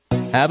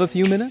Have a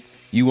few minutes?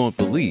 You won't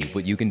believe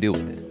what you can do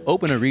with it.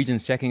 Open a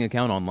Regions checking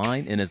account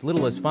online in as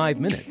little as 5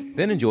 minutes.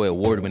 Then enjoy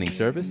award-winning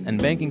service and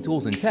banking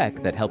tools and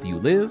tech that help you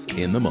live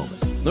in the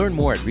moment. Learn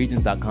more at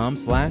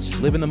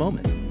regions.com/live in the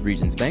moment.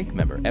 Regions Bank,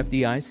 member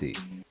FDIC.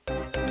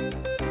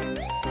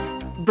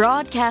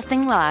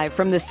 Broadcasting live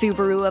from the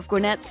Subaru of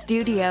Gwinnett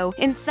studio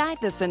inside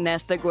the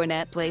Sonesta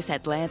Gwinnett Place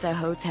Atlanta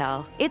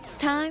Hotel. It's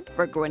time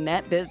for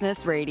Gwinnett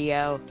Business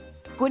Radio.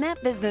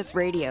 Gwinnett Business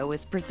Radio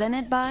is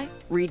presented by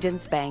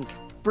Regions Bank.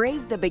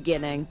 Brave the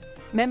beginning.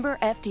 Member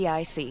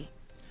FDIC.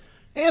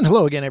 And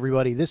hello again,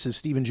 everybody. This is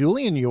Stephen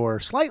Julian, your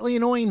slightly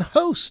annoying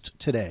host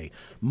today.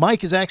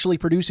 Mike is actually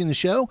producing the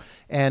show,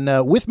 and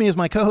with me as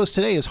my co-host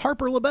today is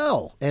Harper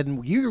LaBelle,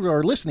 and you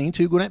are listening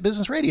to Gwinnett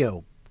Business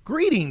Radio.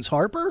 Greetings,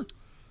 Harper.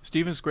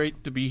 Stephen, it's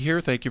great to be here.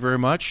 Thank you very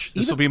much.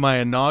 This will be my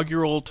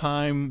inaugural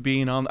time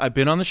being on. I've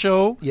been on the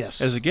show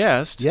as a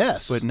guest.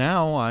 Yes. But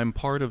now I'm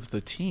part of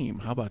the team.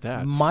 How about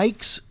that?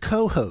 Mike's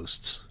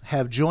co-hosts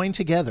have joined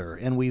together,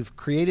 and we've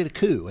created a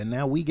coup, and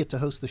now we get to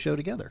host the show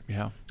together.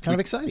 Yeah. It's kind of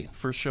exciting.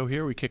 First show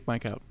here, we kick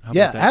Mike out. How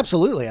yeah, about that?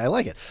 Absolutely. I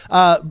like it.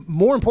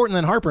 More important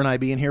than Harper and I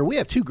being here, we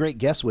have two great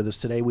guests with us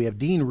today. We have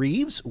Dean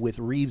Reeves with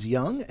Reeves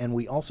Young, and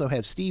we also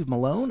have Steve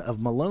Milone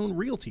of Milone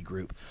Realty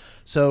Group.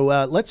 So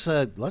let's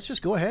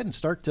just go ahead and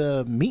start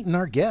meeting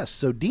our guests.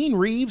 So Dean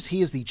Reeves,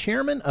 he is the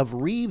chairman of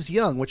Reeves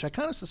Young, which I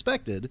kind of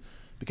suspected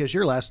because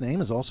your last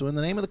name is also in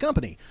the name of the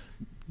company.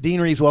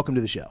 Dean Reeves, welcome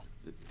to the show.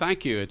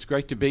 Thank you. It's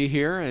great to be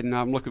here, and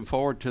I'm looking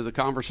forward to the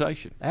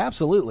conversation.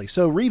 Absolutely.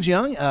 So Reeves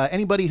Young,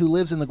 anybody who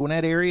lives in the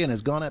Gwinnett area and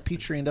has gone up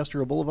Peachtree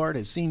Industrial Boulevard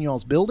has seen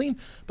y'all's building,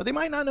 but they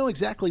might not know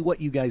exactly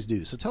what you guys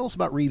do. So tell us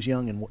about Reeves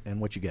Young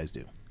and what you guys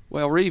do.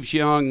 Well, Reeves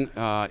Young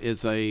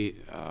is a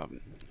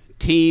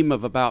team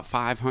of about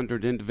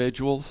 500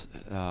 individuals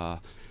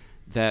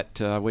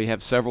that we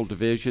have several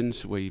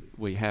divisions.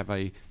 We have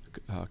a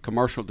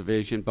commercial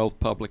division, both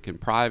public and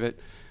private.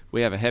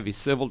 We have a heavy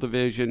civil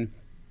division.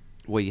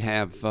 We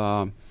have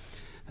our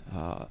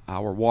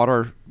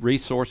water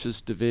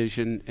resources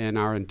division and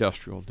our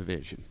industrial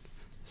division.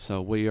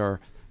 So we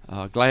are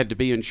glad to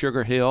be in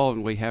Sugar Hill,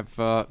 and we have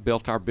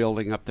built our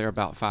building up there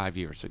about 5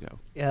 years ago.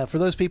 For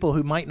those people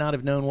who might not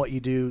have known what you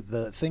do,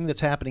 the thing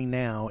that's happening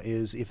now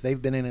is if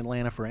they've been in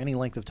Atlanta for any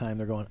length of time,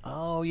 they're going,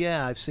 oh,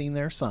 yeah, I've seen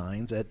their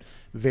signs at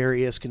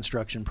various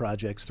construction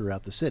projects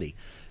throughout the city.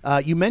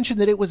 You mentioned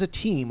that it was a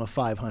team of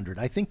 500.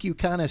 I think you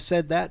kind of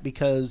said that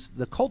because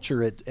the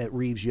culture at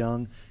Reeves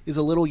Young is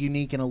a little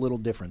unique and a little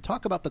different.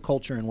 Talk about the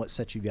culture and what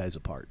sets you guys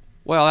apart.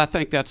 Well, I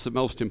think that's the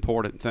most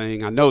important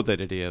thing. I know that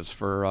it is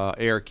for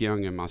Eric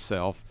Young and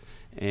myself.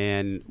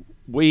 And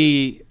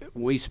we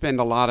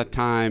spend a lot of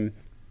time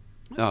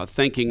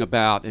thinking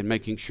about and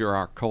making sure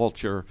our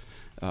culture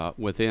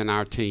within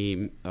our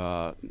team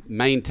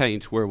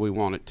maintains where we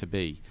want it to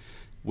be.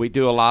 We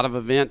do a lot of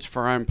events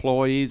for our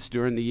employees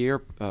during the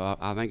year.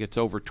 I think it's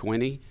over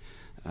 20.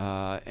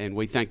 And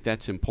we think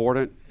that's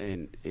important,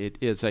 and it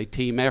is a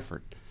team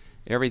effort.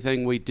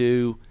 Everything we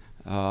do,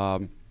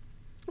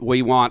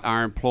 we want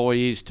our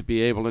employees to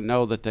be able to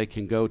know that they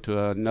can go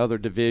to another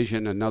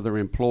division, another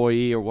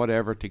employee or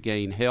whatever to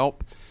gain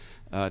help,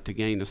 to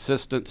gain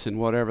assistance in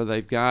whatever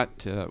they've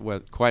got,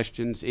 with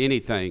questions,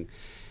 anything.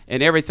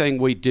 And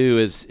everything we do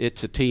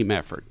it's a team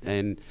effort.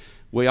 And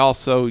we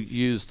also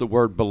use the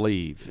word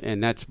believe,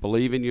 and that's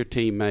believe in your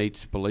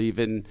teammates, believe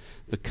in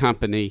the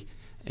company,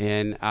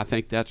 and I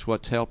think that's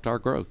what's helped our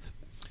growth.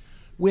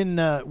 When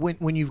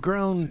you've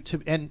grown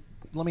to, and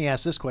let me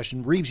ask this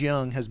question, Reeves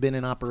Young has been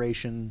in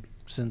operation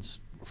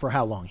for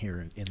how long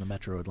here in the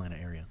metro Atlanta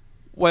area?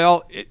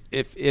 Well,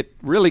 it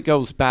really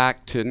goes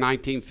back to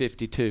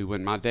 1952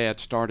 when my dad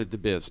started the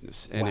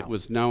business, and It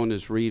was known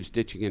as Reeves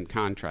Ditching and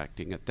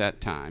Contracting at that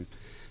time.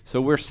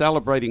 So we're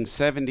celebrating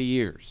 70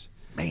 years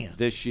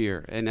this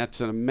year, and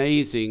that's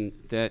amazing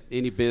that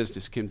any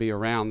business can be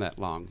around that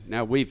long.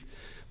 Now, we've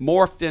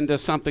morphed into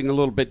something a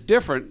little bit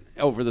different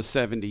over the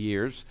 70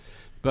 years,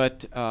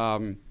 but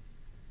that's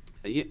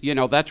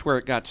where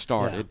it got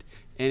started. Yeah.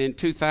 And in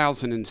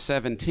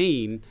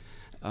 2007,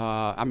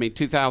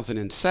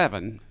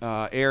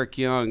 Eric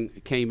Young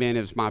came in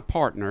as my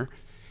partner,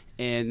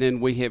 and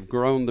then we have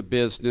grown the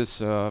business.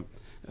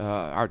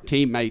 Our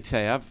teammates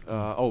have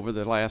over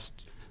the last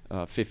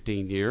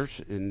 15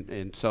 years,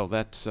 and so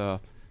that's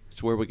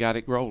where we got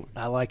it rolling.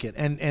 I like it.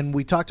 And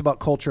we talked about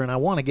culture, and I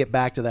want to get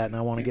back to that, and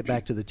I want to get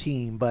back to the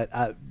team,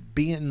 but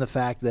being the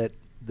fact that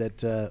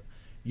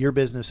your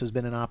business has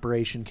been in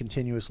operation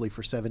continuously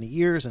for 70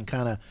 years and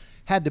kind of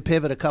had to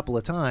pivot a couple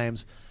of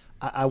times,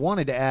 I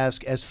wanted to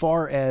ask, as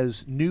far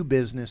as new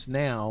business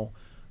now,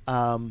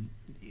 I'm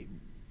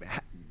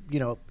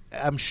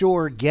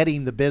sure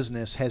getting the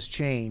business has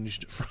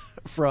changed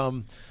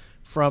from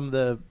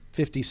the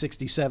 50s,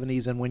 60s,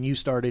 70s and when you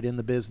started in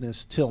the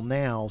business till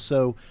now.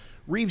 So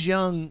Reeves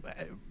Young,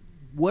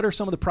 what are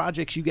some of the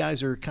projects you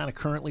guys are kind of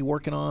currently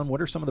working on?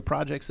 What are some of the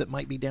projects that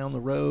might be down the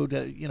road?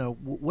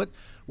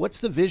 What's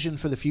the vision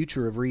for the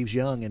future of Reeves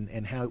Young,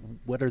 and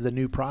what are the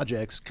new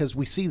projects? Because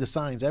we see the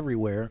signs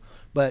everywhere,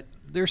 but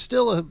there's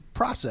still a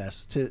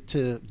process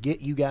to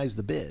get you guys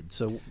the bid.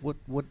 So what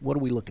are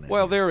we looking at?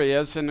 Well, there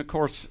is, and of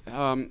course,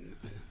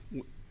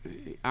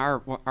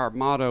 our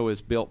motto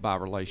is built by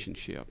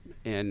relationship,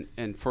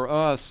 and for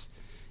us,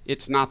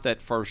 it's not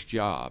that first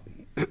job.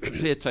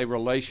 It's a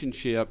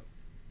relationship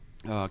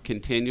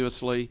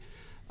continuously,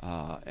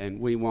 and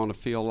we want to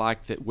feel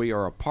like that we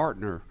are a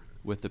partner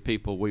with the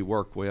people we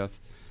work with,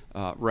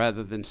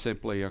 rather than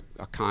simply a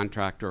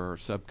contractor or a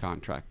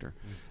subcontractor,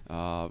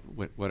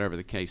 whatever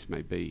the case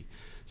may be.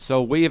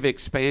 So we have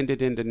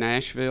expanded into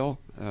Nashville,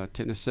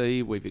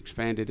 Tennessee. We've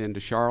expanded into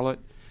Charlotte.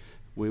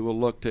 We will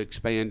look to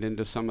expand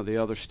into some of the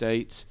other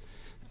states.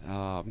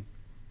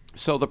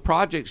 So the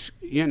projects,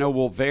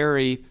 will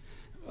vary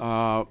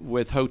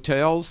with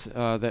hotels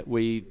that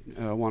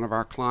one of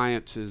our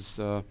clients is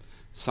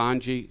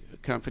Sanji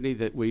Company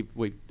that we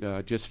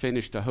just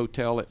finished a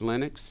hotel at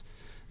Lenox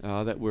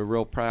that we're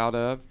real proud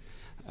of.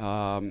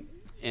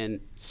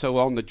 And so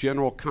on the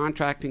general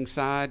contracting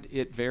side,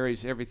 it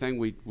varies everything.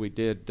 We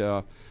did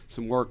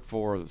some work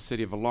for the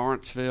city of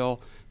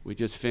Lawrenceville. We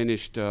just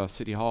finished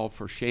City Hall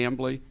for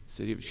Chambly,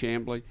 city of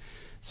Chambly.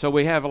 So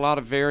we have a lot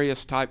of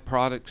various type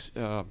projects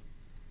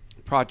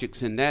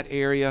in that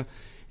area.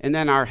 And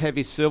then our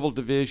heavy civil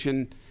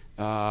division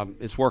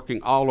is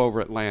working all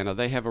over Atlanta.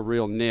 They have a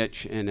real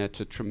niche, and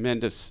it's a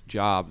tremendous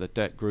job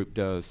that group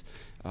does.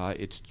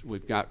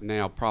 We've got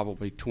now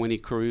probably 20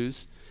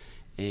 crews,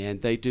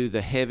 and they do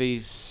the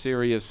heavy,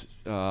 serious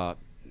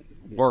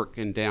work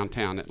in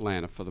downtown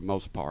Atlanta for the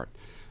most part.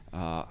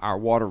 Our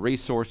water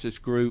resources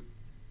group,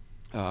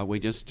 we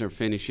just are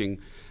finishing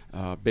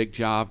a big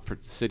job for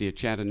the city of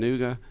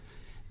Chattanooga,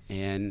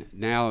 and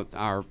now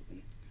our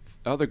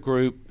other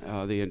group,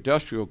 the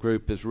industrial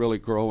group, is really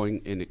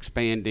growing and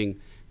expanding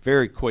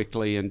very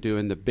quickly and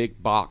doing the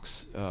big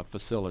box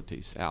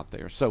facilities out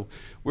there. So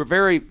we're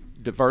very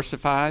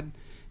diversified,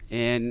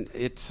 and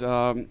it's,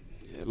 let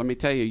me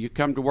tell you, you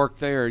come to work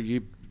there,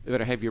 you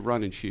better have your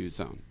running shoes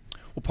on.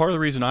 Well, part of the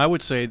reason I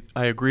would say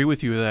I agree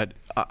with you that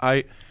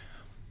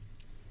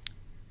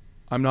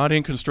I'm not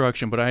in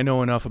construction, but I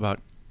know enough about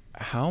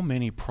how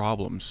many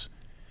problems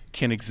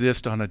can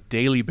exist on a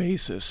daily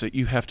basis that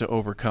you have to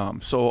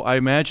overcome. So I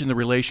imagine the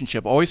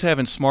relationship, always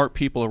having smart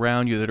people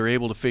around you that are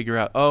able to figure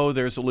out, oh,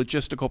 there's a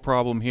logistical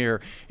problem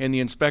here, and the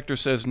inspector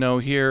says no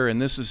here,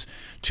 and this is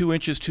 2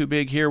 inches too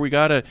big here. We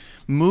got to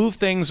move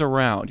things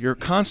around. You're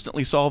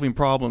constantly solving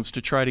problems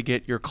to try to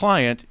get your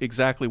client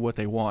exactly what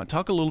they want.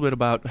 Talk a little bit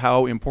about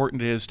how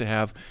important it is to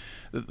have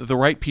the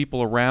right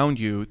people around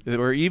you,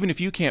 or even if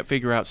you can't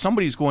figure out,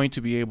 somebody's going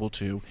to be able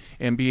to,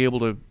 and be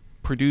able to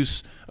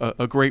produce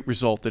a great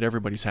result that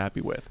everybody's happy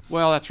with.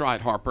 Well, that's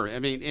right, Harper. I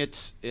mean,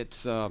 it's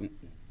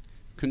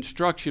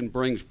construction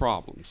brings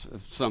problems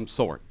of some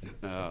sort,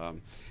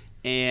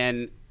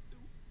 and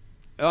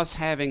us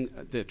having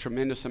the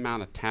tremendous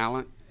amount of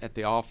talent at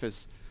the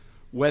office,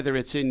 whether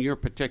it's in your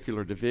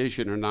particular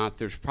division or not,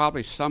 there's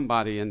probably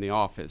somebody in the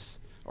office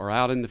or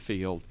out in the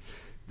field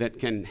that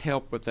can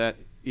help with that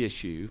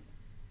issue,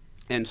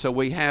 and so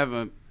we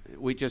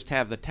just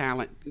have the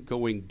talent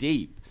going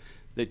deep,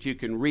 that you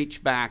can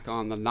reach back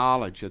on the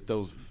knowledge that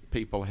those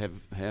people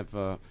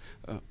have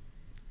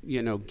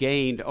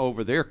gained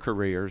over their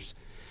careers.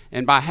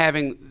 And by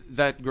having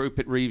that group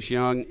at Reeves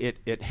Young,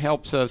 it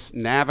helps us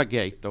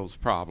navigate those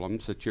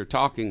problems that you're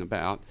talking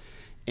about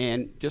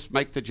and just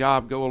make the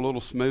job go a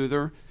little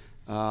smoother.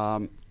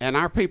 And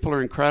our people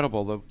are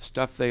incredible, the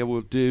stuff they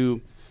will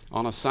do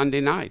on a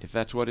Sunday night, if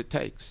that's what it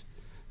takes.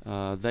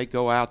 They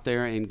go out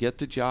there and get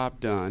the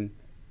job done.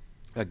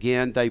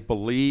 Again, they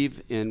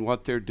believe in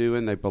what they're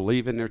doing. They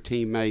believe in their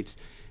teammates,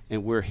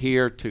 and we're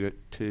here to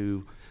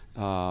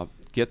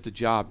get the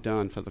job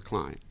done for the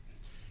client.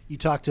 You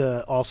talked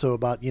also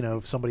about,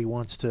 if somebody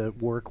wants to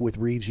work with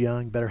Reeves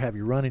Young, better have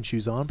your running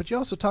shoes on. But you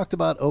also talked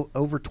about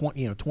over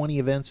 20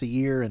 events a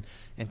year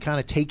and kind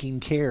of taking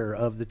care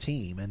of the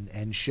team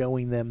and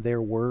showing them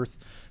their worth,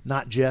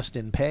 not just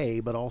in pay,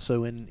 but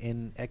also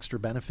in extra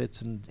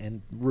benefits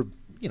and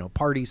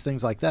parties,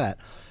 things like that.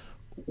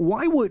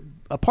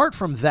 Apart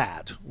from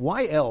that,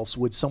 why else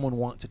would someone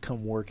want to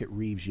come work at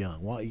Reeves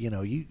Young? Well,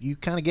 you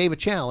kind of gave a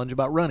challenge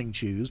about running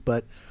shoes,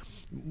 but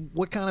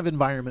what kind of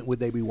environment would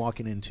they be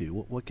walking into?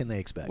 What can they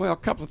expect? Well, a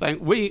couple of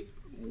things.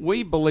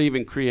 We believe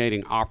in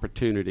creating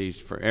opportunities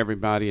for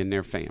everybody and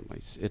their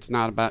families. It's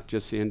not about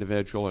just the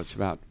individual, it's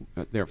about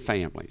their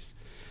families.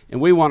 And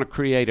we want to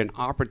create an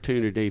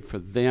opportunity for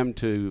them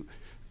to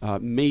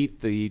meet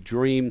the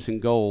dreams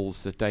and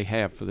goals that they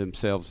have for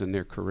themselves in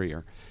their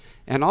career.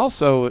 And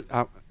also,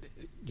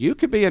 you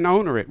could be an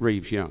owner at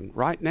Reeves Young.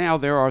 Right now,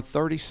 there are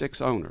 36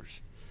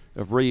 owners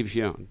of Reeves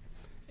Young.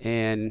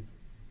 And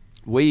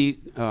we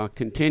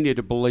continue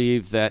to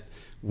believe that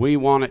we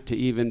want it to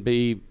even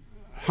be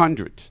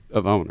hundreds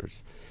of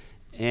owners.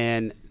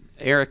 And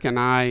Eric and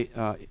I,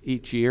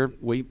 each year,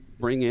 we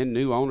bring in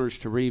new owners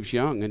to Reeves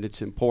Young, and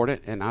it's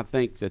important. And I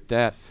think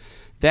that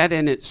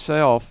in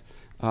itself,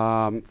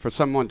 for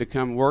someone to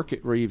come work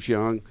at Reeves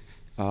Young,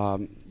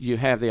 you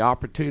have the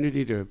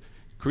opportunity to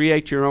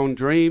create your own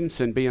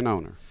dreams and be an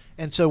owner.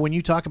 And so when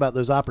you talk about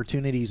those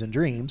opportunities and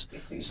dreams,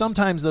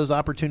 sometimes those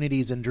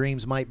opportunities and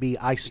dreams might be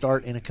I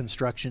start in a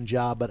construction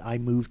job, but I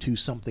move to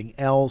something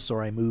else,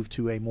 or I move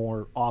to a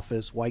more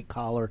office, white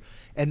collar,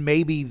 and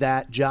maybe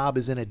that job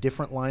is in a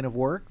different line of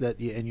work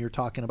and you're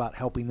talking about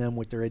helping them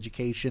with their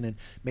education, and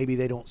maybe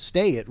they don't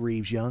stay at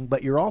Reeves Young,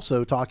 but you're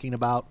also talking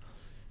about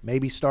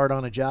maybe start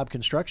on a job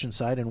construction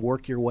site and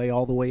work your way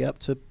all the way up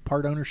to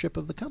part ownership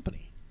of the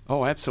company.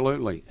 Oh,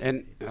 absolutely.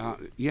 And,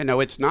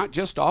 it's not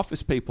just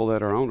office people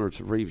that are owners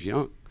of Reeves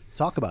Young.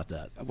 Talk about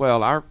that.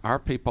 Well, our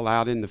people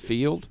out in the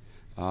field,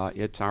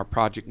 it's our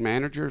project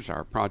managers,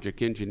 our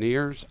project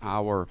engineers,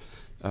 our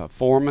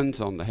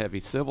foremans on the heavy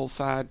civil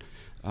side.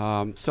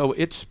 So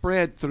it's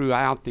spread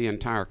throughout the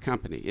entire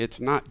company. It's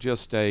not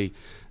just a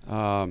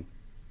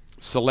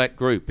select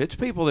group. It's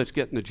people that's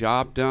getting the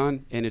job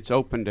done, and it's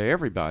open to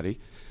everybody,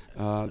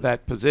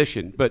 that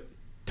position. But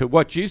to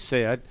what you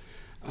said,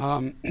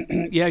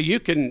 you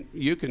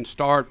can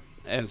start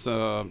as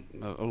a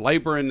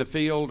laborer in the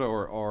field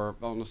or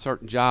on a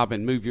certain job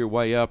and move your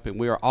way up, and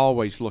we are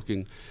always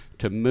looking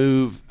to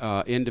move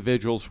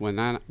individuals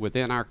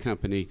within our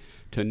company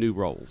to new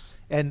roles.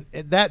 And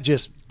that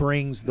just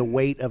brings the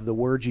weight of the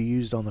words you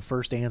used on the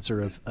first answer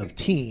of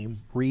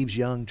team, Reeves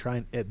Young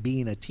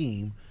being a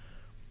team.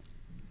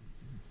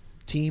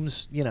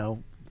 Teams,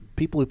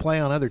 people who play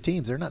on other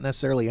teams, they're not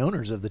necessarily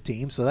owners of the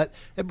team, so that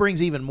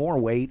brings even more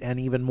weight and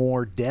even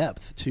more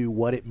depth to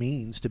what it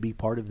means to be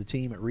part of the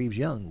team at Reeves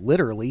Young,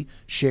 literally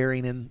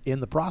sharing in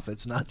the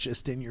profits, not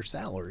just in your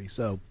salary.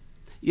 So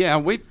yeah,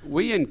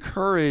 we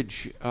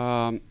encourage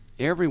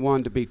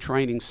everyone to be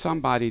training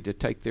somebody to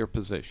take their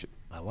position.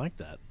 I like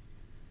that.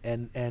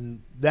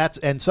 And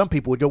some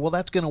people would go, well,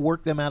 that's going to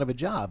work them out of a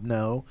job.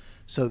 No,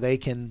 so they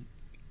can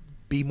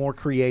be more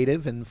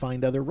creative and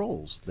find other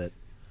roles that.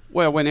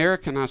 Well, when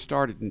Eric and I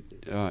started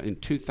in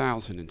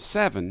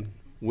 2007,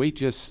 we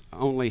just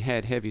only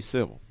had heavy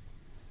civil.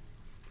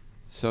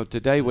 So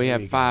today we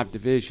have 5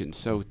 divisions.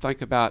 So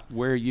think about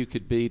where you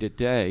could be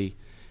today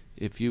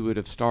if you would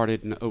have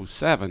started in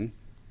 2007,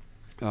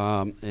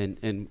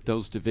 and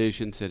those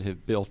divisions that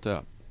have built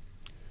up.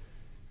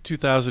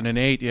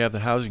 2008, you have the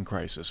housing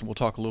crisis, and we'll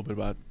talk a little bit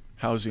about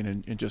housing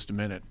in just a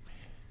minute.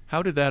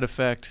 How did that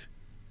affect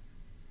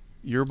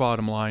your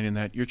bottom line in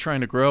that you're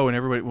trying to grow and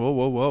everybody,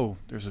 whoa,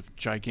 there's a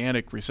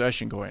gigantic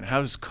recession going? How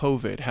does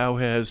COVID, how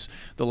has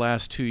the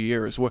last 2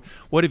 years,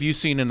 what have you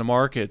seen in the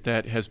market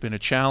that has been a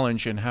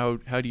challenge, and how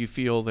do you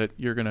feel that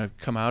you're going to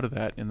come out of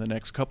that in the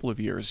next couple of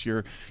years,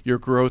 your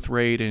growth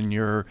rate and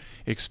your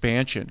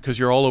expansion, because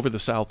you're all over the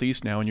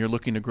Southeast now and you're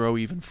looking to grow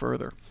even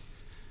further?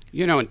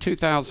 In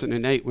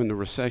 2008, when the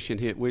recession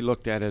hit, we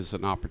looked at it as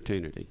an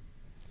opportunity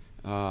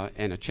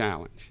and a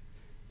challenge.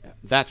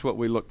 That's what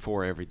we look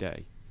for every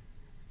day.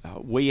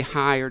 We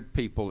hired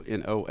people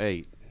in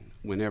 2008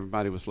 when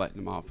everybody was letting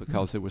them off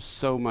because there was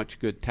so much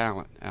good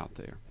talent out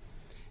there.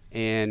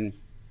 And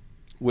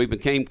we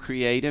became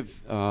creative.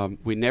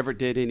 We never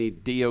did any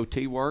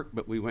DOT work,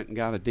 but we went and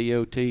got a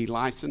DOT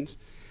license,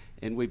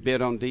 and we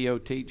bid on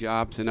DOT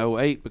jobs in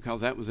 2008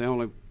 because that was the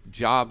only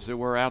jobs there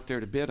were out there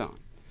to bid on.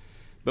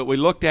 But we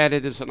looked at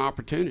it as an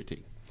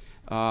opportunity,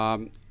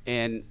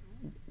 and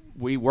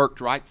we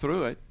worked right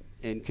through it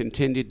and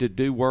continued to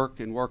do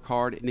work and work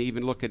hard, and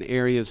even look at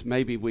areas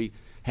maybe we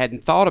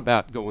hadn't thought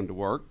about going to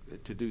work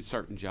to do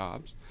certain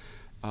jobs.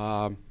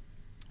 So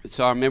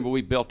I remember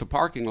we built a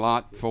parking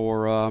lot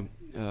for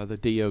the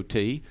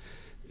DOT.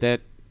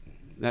 That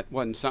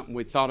wasn't something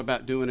we thought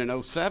about doing in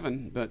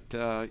 2007,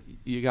 but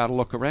you got to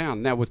look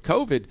around. Now with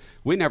COVID,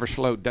 we never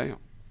slowed down.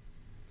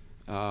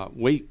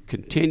 We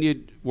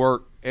continued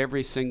work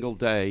every single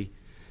day.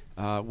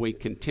 We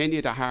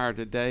continue to hire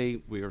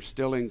today. We are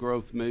still in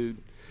growth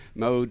mode.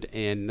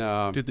 And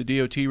did the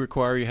DOT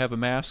require you have a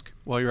mask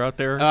while you're out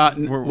there?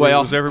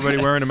 Was everybody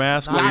wearing a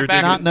mask? Not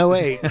in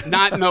 08.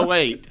 Not in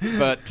 08.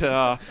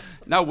 But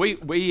no,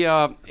 we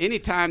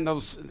anytime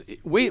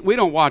we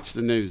don't watch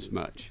the news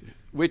much.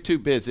 We're too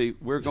busy.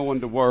 We're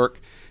going to work,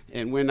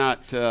 and we're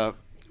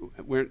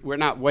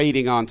not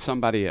waiting on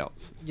somebody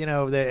else.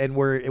 And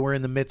we're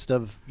in the midst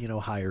of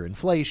higher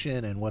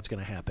inflation and what's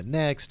going to happen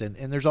next, and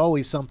there's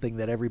always something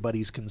that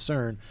everybody's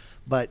concerned.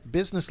 But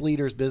business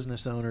leaders,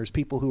 business owners,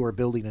 people who are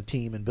building a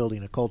team and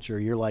building a culture,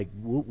 you're like,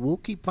 we'll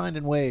keep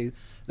finding ways.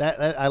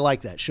 That I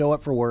like that. Show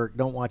up for work.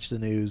 Don't watch the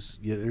news.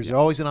 There's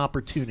always an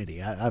opportunity.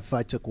 If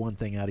I took one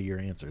thing out of your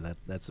answer,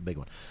 that's the big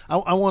one.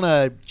 I want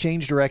to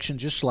change direction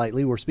just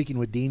slightly. We're speaking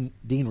with Dean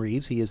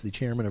Reeves. He is the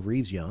chairman of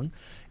Reeves Young,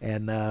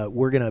 and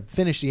we're going to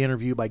finish the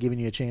interview by giving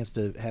you a chance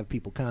to have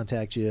people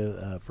contact you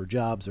for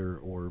jobs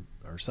or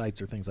sites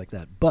or things like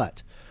that.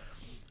 But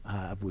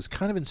I was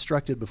kind of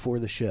instructed before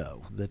the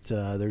show that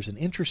there's an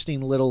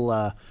interesting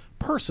little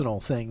personal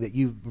thing that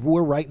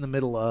we're right in the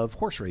middle of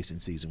horse racing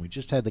season. We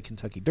just had the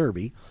Kentucky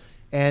Derby,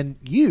 and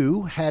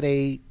you had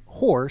a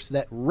horse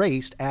that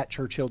raced at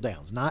Churchill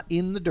Downs, not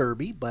in the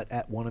Derby, but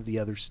at one of the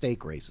other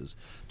stake races.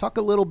 Talk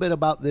a little bit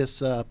about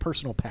this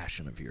personal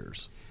passion of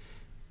yours.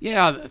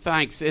 Yeah,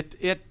 thanks.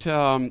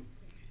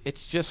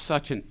 It's just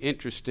such an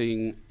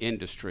interesting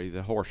industry,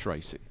 the horse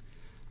racing.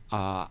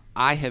 I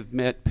have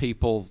met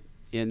people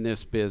in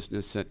this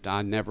business that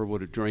I never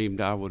would have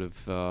dreamed I would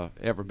have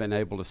ever been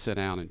able to sit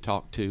down and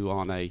talk to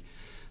on a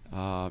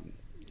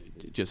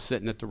just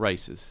sitting at the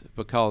races,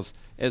 because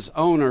as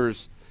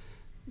owners,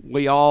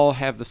 we all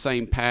have the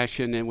same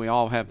passion and we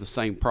all have the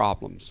same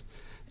problems.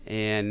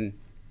 And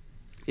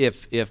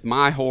if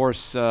my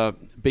horse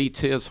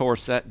beats his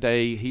horse that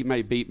day, he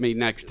may beat me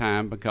next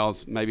time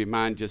because maybe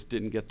mine just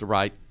didn't get the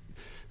right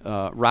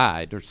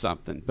ride or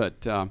something.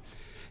 But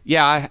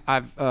yeah,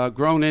 I've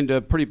grown into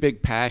a pretty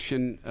big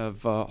passion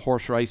of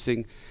horse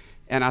racing,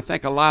 and I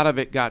think a lot of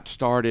it got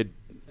started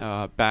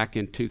back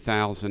in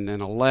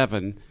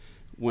 2011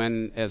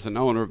 when, as an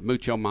owner of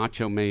Mucho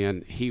Macho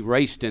Man, he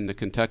raced in the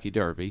Kentucky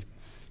Derby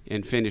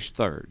and finished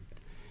third.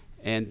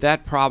 And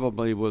that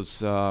probably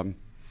was one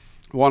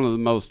of the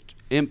most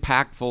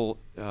impactful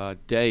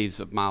days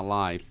of my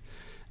life,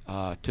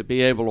 to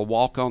be able to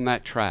walk on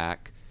that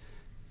track,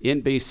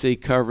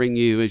 NBC covering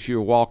you as you're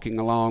walking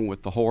along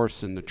with the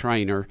horse and the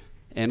trainer,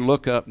 and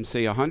look up and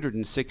see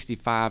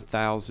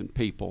 165,000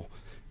 people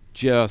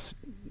just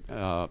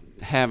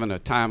having a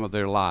time of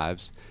their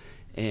lives.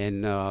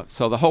 And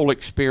so the whole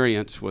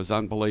experience was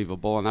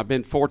unbelievable. And I've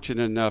been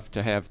fortunate enough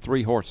to have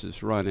 3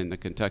 horses run in the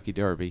Kentucky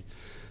Derby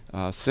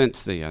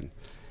since then.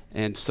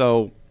 And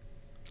so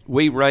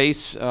we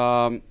race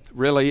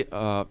really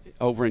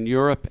over in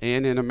Europe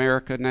and in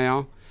America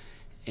now.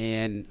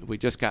 And we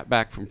just got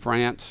back from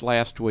France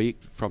last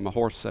week from a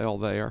horse sale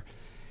there.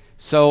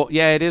 So,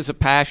 yeah, it is a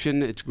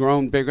passion. It's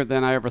grown bigger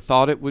than I ever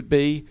thought it would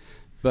be.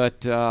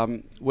 But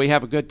we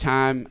have a good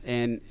time.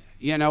 And,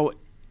 you know,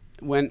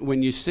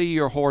 when you see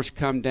your horse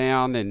come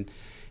down,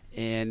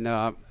 and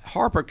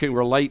Harper can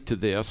relate to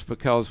this,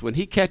 because when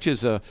he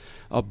catches a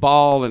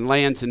ball and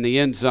lands in the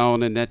end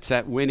zone and that's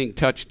that winning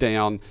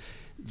touchdown,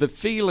 the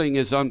feeling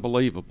is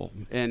unbelievable.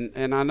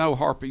 And I know,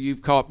 Harper,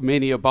 you've caught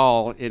many a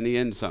ball in the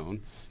end zone.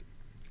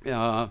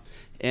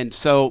 And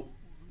so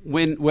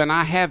when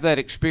I have that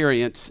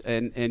experience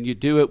and you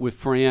do it with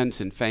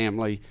friends and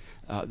family,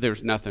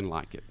 there's nothing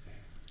like it.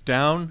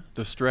 Down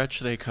the stretch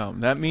they come.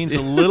 That means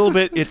a little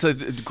bit. It's a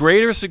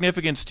greater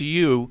significance to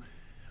you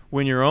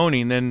when you're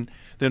owning than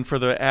for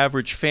the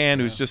average fan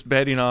who's just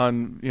betting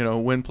on,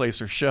 win, place,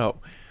 or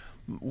show.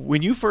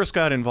 When you first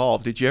got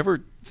involved, did you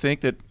ever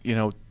think that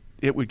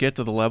it would get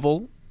to the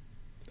level?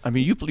 I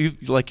mean, you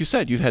like you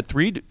said, you've had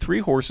three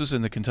horses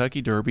in the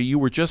Kentucky Derby. You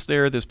were just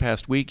there this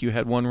past week. You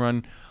had one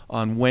run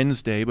on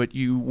Wednesday, but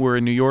you were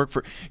in New York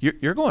for.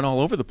 You're going all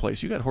over the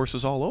place. You got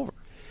horses all over.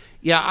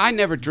 Yeah, I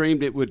never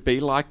dreamed it would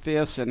be like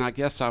this, and I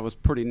guess I was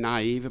pretty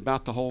naive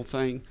about the whole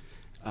thing.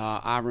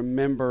 I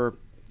remember,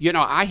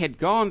 I had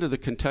gone to the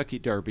Kentucky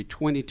Derby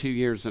 22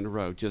 years in a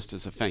row just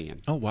as a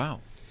fan. Oh,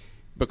 wow.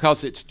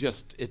 Because it's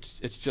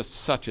just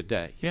such a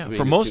day. Yeah,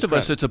 for most of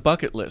us, it's a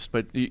bucket list.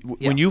 But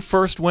when you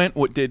first went,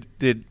 what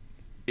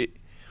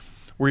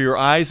were your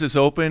eyes as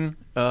open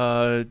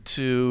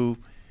to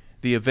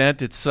the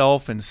event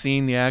itself and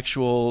seeing the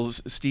actual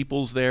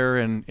steeples there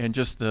and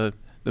just the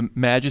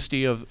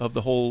majesty of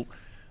the whole,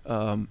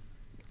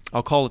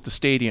 I'll call it the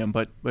stadium,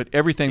 but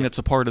everything that's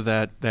a part of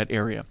that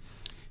area?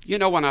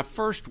 When I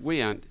first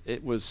went,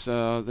 it was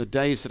the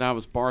days that I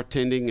was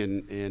bartending,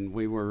 and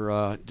we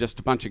were just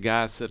a bunch of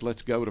guys said,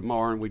 let's go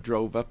tomorrow, and we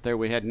drove up there.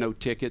 We had no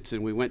tickets,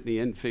 and we went in the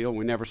infield, and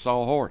we never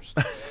saw a horse.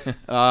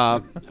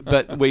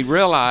 But we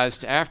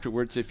realized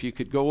afterwards, if you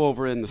could go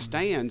over in the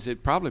stands,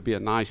 it'd probably be a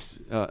nice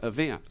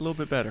event. A little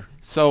bit better.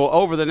 So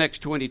over the next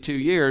 22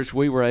 years,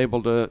 we were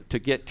able to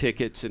get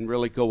tickets and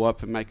really go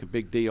up and make a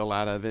big deal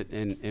out of it,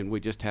 and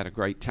we just had a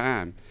great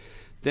time.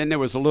 Then there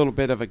was a little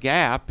bit of a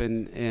gap,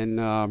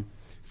 and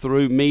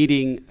through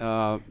meeting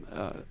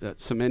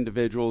some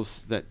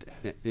individuals that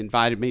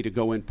invited me to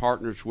go in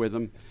partners with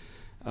them,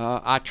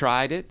 I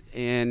tried it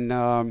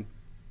and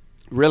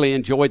really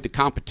enjoyed the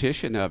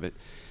competition of it.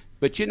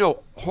 But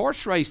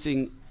horse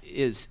racing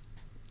is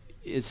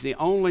the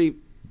only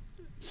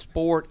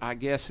sport, I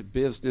guess,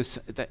 business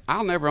that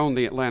I'll never own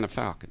the Atlanta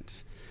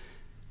Falcons.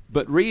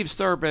 But Reeves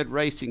Thoroughbred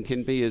Racing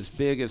can be as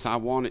big as I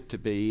want it to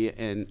be,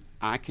 and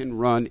I can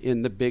run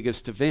in the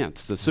biggest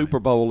events, the Super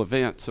Bowl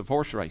events of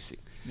horse racing.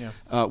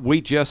 Yeah.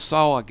 We just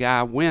saw a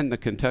guy win the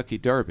Kentucky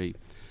Derby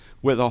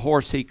with a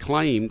horse he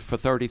claimed for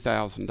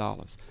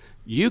 $30,000.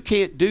 You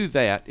can't do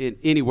that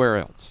anywhere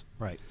else.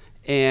 Right.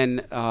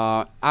 And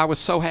I was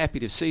so happy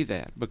to see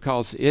that,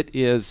 because it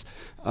is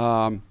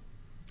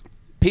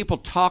people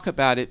talk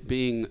about it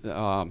being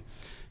for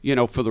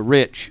the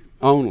rich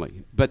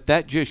only, but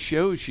that just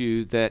shows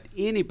you that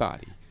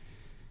anybody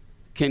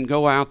can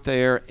go out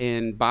there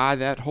and buy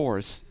that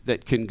horse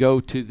that can go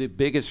to the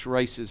biggest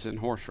races in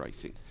horse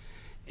racing.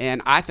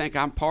 And I think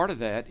I'm part of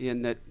that,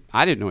 in that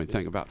I didn't know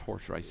anything about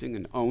horse racing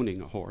and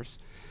owning a horse.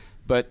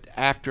 But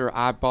after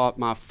I bought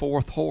my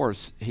 4th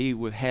horse, he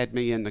had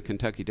me in the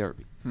Kentucky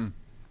Derby.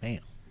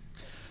 Man.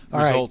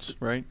 Results,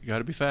 right? You got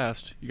to be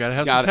fast. You got to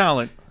have some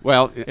talent.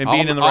 Well, and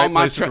being in the right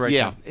place at the right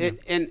time.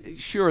 And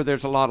sure,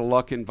 there's a lot of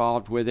luck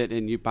involved with it,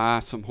 and you buy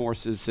some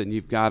horses, and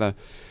you got to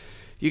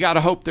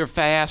hope they're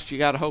fast. You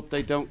got to hope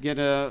they don't get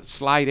a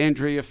slight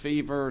injury, a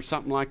fever, or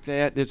something like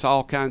that. It's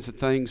all kinds of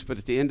things, but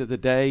at the end of the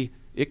day,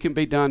 it can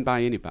be done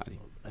by anybody.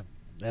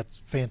 That's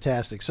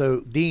fantastic.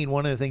 So, Dean,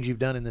 one of the things you've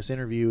done in this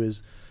interview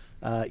is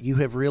you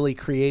have really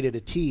created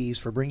a tease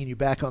for bringing you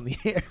back on the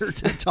air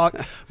to talk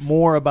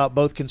more about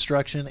both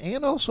construction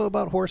and also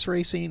about horse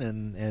racing,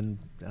 and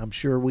I'm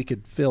sure we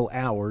could fill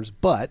hours,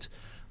 but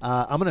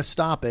I'm going to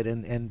stop it,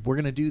 and we're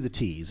going to do the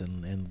tease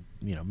and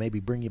maybe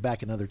bring you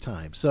back another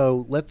time.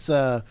 So let's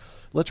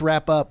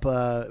wrap up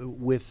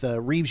with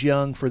Reeves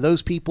Young. For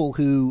those people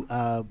who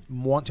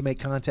want to make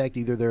contact,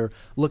 either they're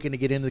looking to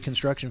get into the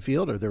construction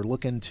field or they're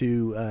looking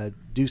to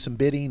do some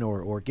bidding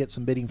or get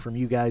some bidding from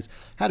you guys,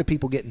 how do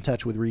people get in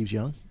touch with Reeves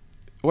Young?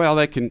 Well,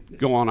 they can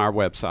go on our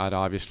website,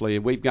 obviously.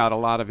 We've got a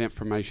lot of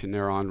information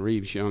there on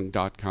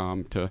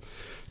reevesyoung.com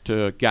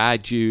to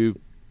guide you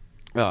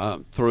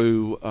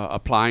through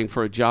applying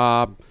for a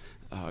job,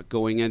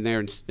 going in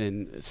there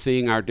and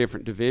seeing our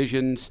different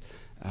divisions.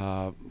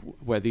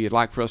 Whether you'd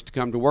like for us to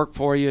come to work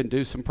for you and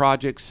do some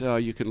projects,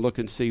 you can look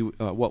and see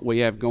what we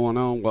have going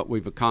on, what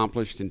we've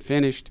accomplished and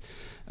finished.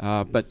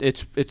 But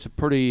it's a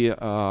pretty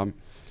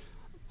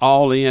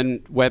all-in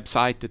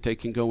website that they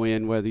can go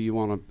in, whether you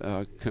want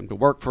to come to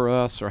work for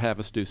us or have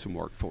us do some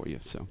work for you.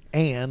 So.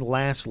 And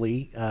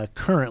lastly,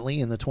 currently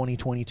in the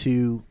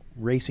 2022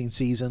 racing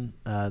season,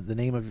 the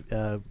name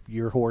of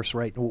your horse,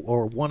 right,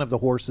 or one of the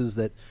horses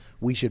that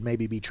we should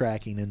maybe be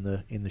tracking in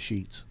the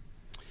sheets.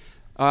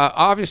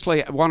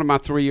 Obviously, one of my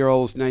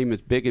 3-year-olds' name is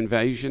Big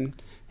Invasion,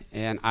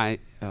 and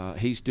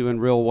he's doing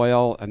real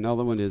well.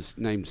 Another one is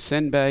named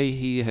Senbei.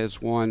 He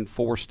has won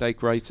 4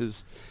 stake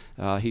races.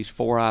 He's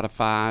 4 out of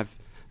 5.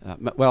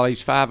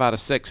 He's 5 out of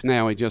 6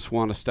 now. He just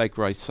won a stake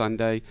race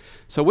Sunday.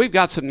 So we've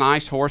got some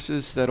nice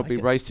horses that'll be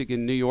racing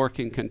in New York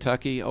and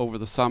Kentucky over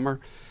the summer,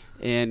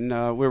 and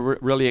we're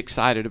really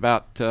excited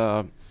about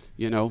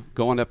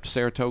going up to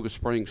Saratoga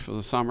Springs for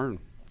the summer and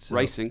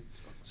racing.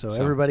 So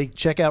everybody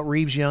check out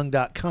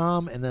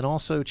reevesyoung.com, and then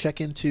also check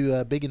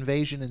into Big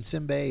Invasion and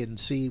Senbei and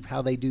see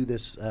how they do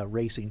this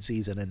racing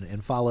season,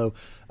 and follow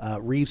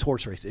Reeves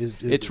Horse Race.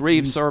 It's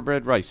Reeves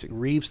Thoroughbred Racing.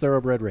 Reeves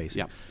Thoroughbred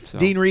Racing. Yep. So.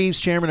 Dean Reeves,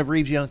 chairman of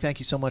Reeves Young,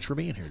 thank you so much for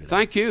being here today.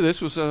 Thank you.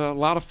 This was a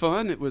lot of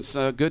fun. It was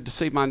good to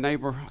see my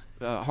neighbor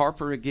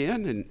Harper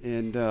again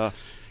and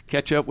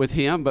catch up with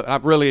him, but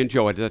I've really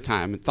enjoyed the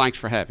time, and thanks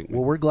for having me.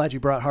 Well, we're glad you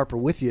brought Harper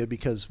with you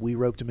because we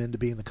roped him in to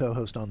being the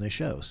co-host on this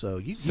show, so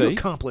you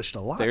accomplished a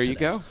lot there today.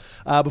 You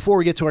go. Before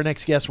we get to our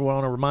next guest, we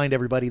want to remind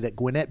everybody that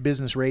Gwinnett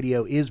Business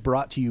Radio is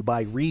brought to you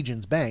by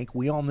Regions Bank.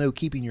 We all know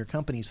keeping your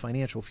company's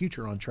financial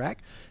future on track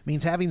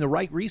means having the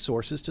right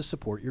resources to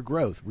support your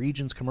growth.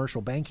 Regions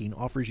Commercial Banking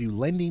offers you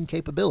lending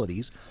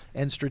capabilities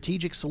and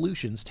strategic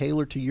solutions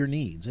tailored to your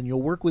needs, and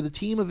you'll work with a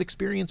team of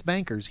experienced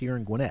bankers here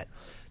in Gwinnett.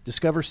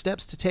 Discover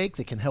steps to take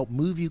that can help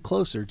move you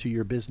closer to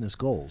your business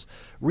goals.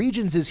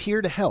 Regions is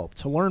here to help.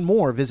 To learn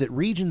more, visit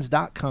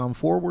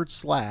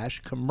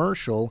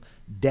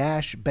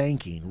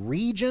regions.com/commercial-banking.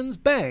 Regions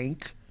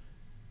Bank,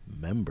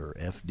 member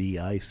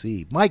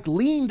FDIC. Mike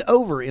leaned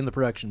over in the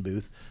production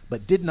booth,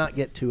 but did not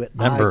get to it.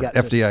 Member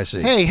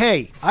FDIC.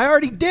 Hey, I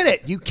already did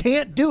it. You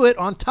can't do it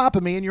on top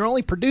of me, and you're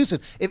only producing.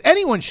 If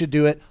anyone should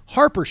do it,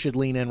 Harper should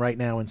lean in right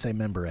now and say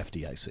member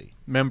FDIC.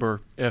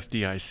 Member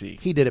FDIC.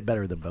 He did it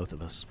better than both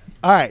of us.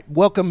 All right,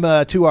 welcome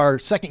to our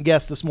second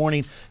guest this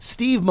morning,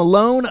 Steve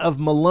Milone of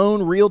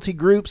Milone Realty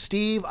Group.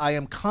 Steve, I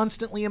am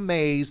constantly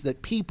amazed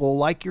that people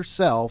like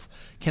yourself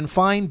can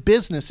find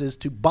businesses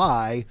to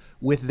buy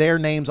with their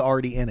names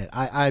already in it.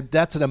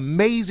 That's an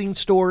amazing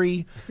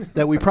story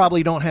that we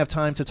probably don't have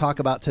time to talk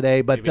about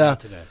today. But maybe not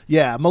today.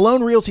 Yeah,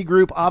 Milone Realty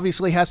Group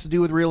obviously has to do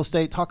with real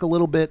estate. Talk a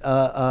little bit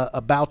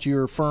about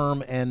your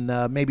firm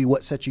and maybe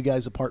what sets you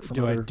guys apart from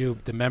other. Do I do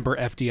the member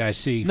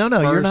FDIC? No,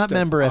 first? you're not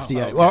member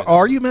FDIC. Okay.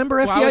 Are you member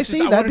Well, FDIC?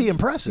 That'd be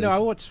impressive.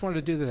 No, I just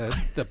wanted to do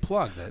the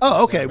plug.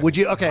 Okay. Would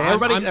you? Okay,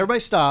 I'm- everybody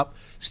stop.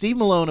 Steve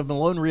Milone of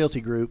Milone Realty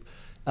Group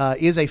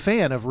is a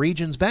fan of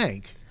Regions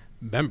Bank.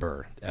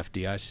 Member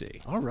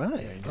FDIC. All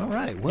right.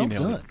 Well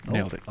done.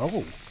 Nailed it.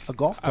 Oh, a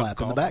golf clap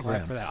in the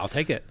background. For that. I'll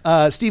take it.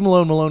 Steve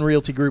Milone, Milone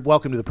Realty Group.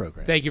 Welcome to the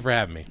program. Thank you for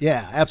having me.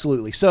 Yeah,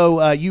 absolutely.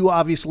 So you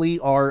obviously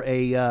are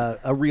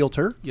a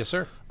realtor. Yes,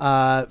 sir.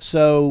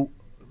 So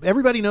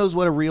everybody knows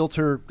what a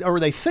realtor, or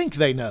they think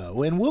they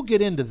know, and we'll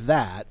get into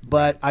that.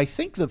 But I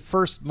think the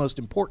first most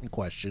important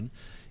question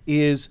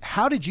is,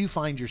 how did you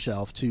find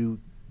yourself to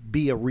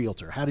be a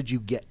realtor? How did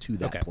you get to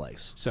that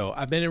place? So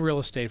I've been in real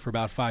estate for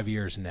about 5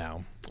 years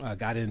now.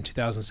 Got in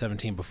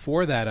 2017.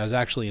 Before that, I was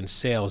actually in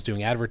sales,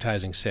 doing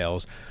advertising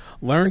sales.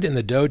 Learned in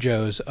the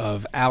dojos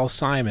of Al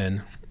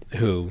Simon,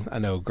 who I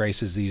know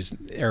graces these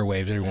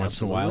airwaves every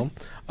once in a while.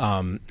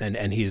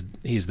 And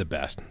he's the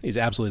best. He's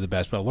absolutely the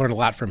best. But I learned a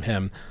lot from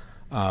him.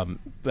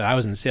 But I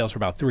was in sales for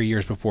about 3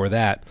 years before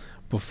that.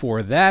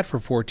 Before that, for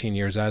 14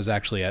 years, I was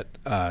actually at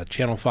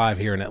Channel 5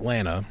 here in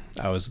Atlanta.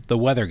 I was the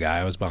weather guy.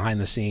 I was behind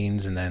the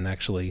scenes, and then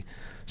actually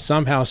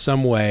somehow,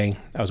 some way,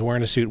 I was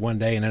wearing a suit one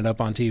day and ended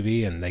up on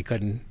TV, and they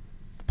couldn't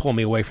pull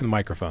me away from the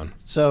microphone.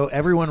 So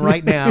everyone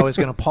right now is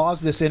going to pause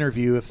this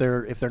interview if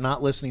they're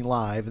not listening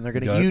live, and they're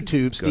going to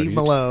YouTube Steve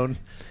Milone,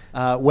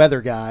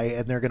 weather guy,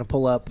 and they're going to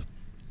pull up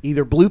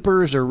either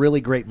bloopers or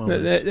really great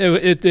moments.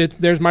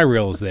 There's my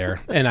reels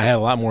there, and I had a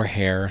lot more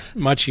hair,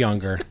 much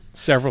younger,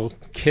 several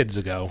kids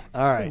ago.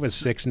 All right, I was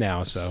 6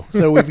 now,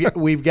 so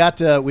we've got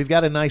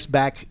a nice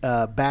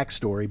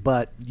backstory.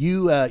 But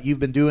you've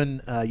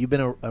been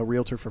a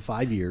realtor for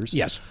 5 years.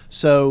 Yes.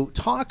 So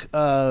talk.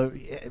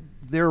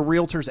 There are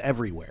realtors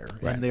everywhere,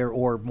 right, and there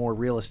are more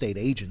real estate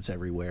agents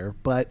everywhere.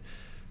 But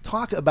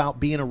talk about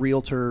being a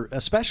realtor,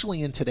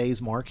 especially in today's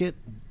market.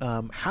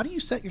 How do you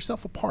set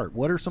yourself apart?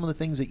 What are some of the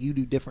things that you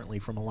do differently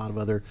from a lot of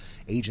other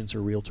agents or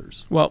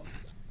realtors? Well,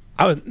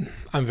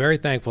 I'm very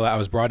thankful that I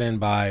was brought in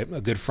by a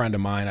good friend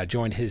of mine. I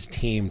joined his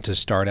team to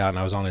start out, and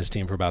I was on his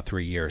team for about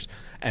 3 years,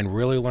 and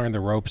really learned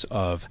the ropes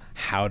of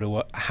how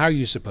are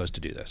you supposed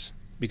to do this?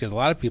 Because a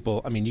lot of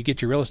people, I mean, you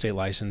get your real estate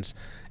license,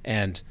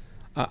 and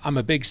I'm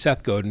a big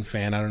Seth Godin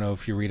fan. I don't know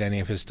if you read any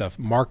of his stuff,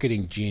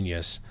 Marketing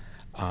Genius.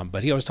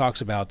 But he always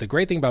talks about the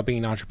great thing about being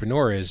an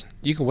entrepreneur is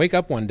you can wake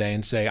up one day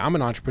and say, I'm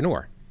an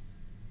entrepreneur.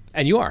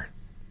 And you are.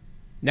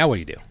 Now what do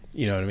you do?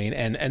 You know what I mean?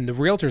 And the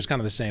realtor is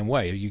kind of the same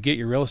way. You get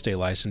your real estate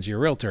license, you're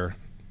a realtor.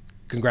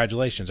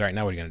 Congratulations. All right,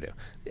 now what are you going to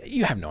do?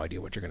 You have no idea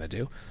what you're going to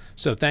do.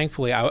 So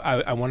thankfully,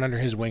 I went under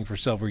his wing for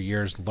several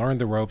years, learned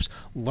the ropes,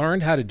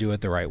 learned how to do it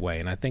the right way.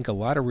 And I think a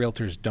lot of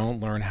realtors don't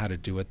learn how to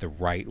do it the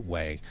right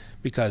way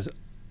because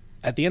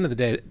at the end of the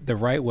day, the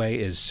right way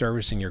is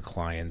servicing your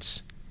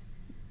clients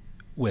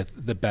with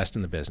the best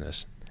in the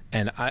business.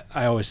 And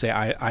I always say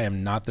I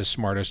am not the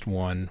smartest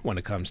one when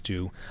it comes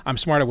to, I'm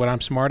smart at what I'm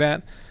smart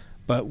at,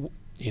 but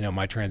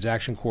my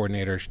transaction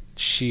coordinator,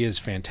 she is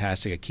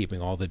fantastic at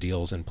keeping all the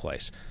deals in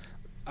place.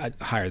 I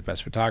hire the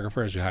best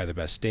photographers, we hire the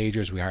best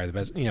stagers, we hire the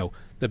best,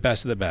 the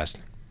best of the best.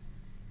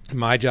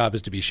 My job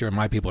is to be sure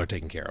my people are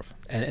taken care of.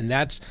 And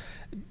that's,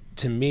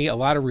 to me, a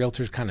lot of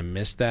realtors kind of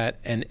miss that.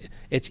 And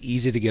it's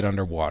easy to get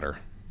underwater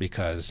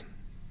because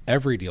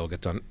every deal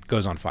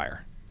goes on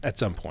fire at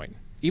some point.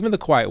 Even the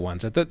quiet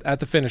ones at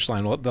the finish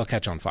line, they'll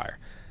catch on fire.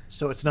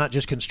 So it's not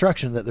just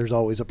construction that there's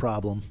always a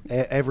problem.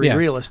 Every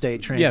real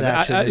estate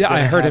transaction.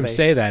 I heard him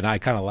say that, and I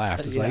kind of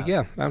laughed. It's like,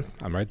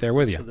 I'm right there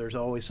with you. There's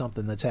always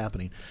something that's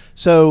happening.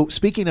 So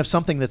speaking of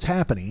something that's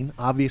happening,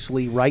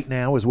 obviously right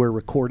now as we're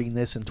recording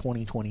this in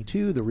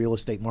 2022, the real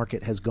estate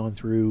market has gone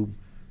through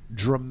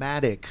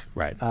dramatic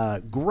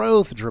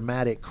growth,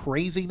 dramatic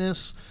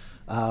craziness,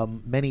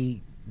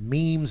 many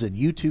memes and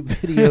YouTube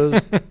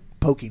videos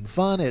poking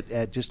fun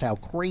at just how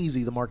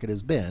crazy the market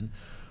has been.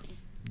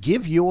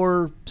 Give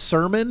your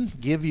sermon,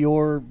 give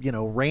your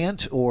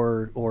rant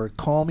or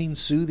calming,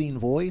 soothing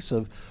voice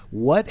of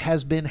what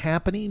has been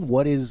happening,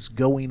 what is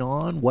going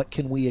on, what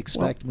can we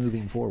expect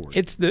moving forward.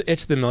 It's the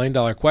 $1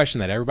 million question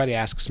that everybody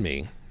asks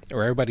me,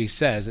 or everybody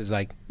says, is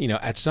like,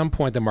 at some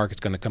point the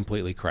market's going to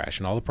completely crash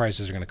and all the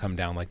prices are going to come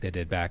down like they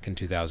did back in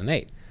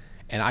 2008.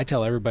 And I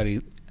tell everybody,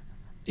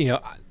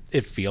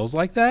 it feels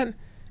like that,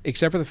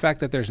 except for the fact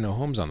that there's no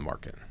homes on the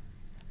market.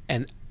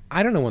 And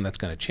I don't know when that's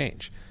going to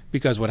change.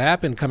 Because what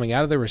happened coming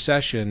out of the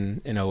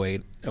recession in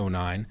 08,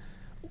 09,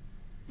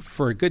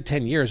 for a good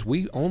 10 years,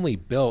 we only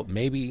built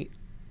maybe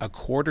a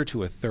quarter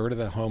to a third of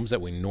the homes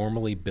that we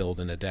normally build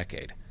in a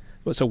decade.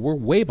 So we're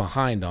way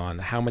behind on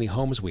how many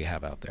homes we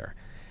have out there.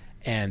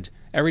 And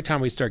every time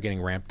we start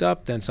getting ramped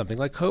up, then something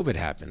like COVID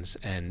happens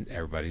and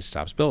everybody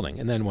stops building.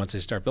 And then once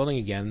they start building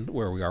again,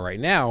 where we are right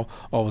now,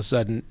 all of a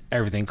sudden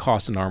everything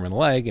costs an arm and a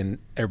leg and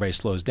everybody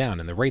slows down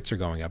and the rates are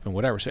going up and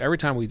whatever. So every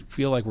time we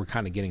feel like we're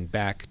kind of getting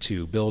back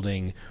to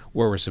building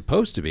where we're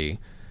supposed to be,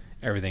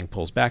 everything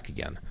pulls back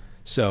again.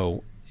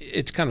 So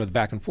it's kind of the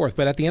back and forth.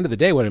 But at the end of the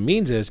day, what it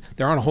means is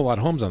there aren't a whole lot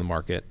of homes on the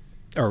market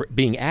or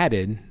being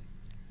added,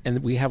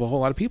 and we have a whole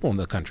lot of people in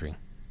the country.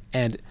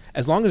 And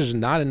as long as there's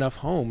not enough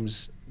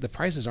homes, the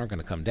prices aren't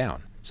going to come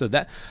down. So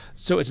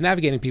it's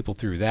navigating people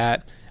through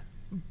that.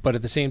 But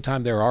at the same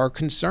time, there are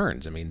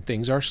concerns. I mean,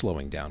 things are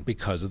slowing down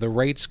because of the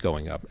rates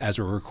going up. As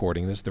we're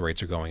recording this, the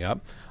rates are going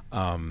up.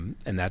 And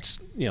that's,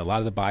 a lot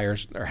of the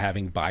buyers are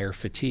having buyer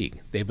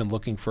fatigue. They've been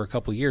looking for a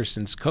couple of years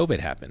since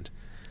COVID happened.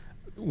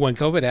 When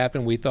COVID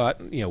happened, we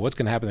thought, what's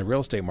going to happen in the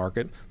real estate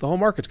market? The whole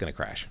market's going to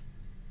crash.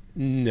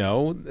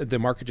 No, the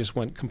market just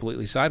went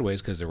completely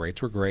sideways because the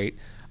rates were great.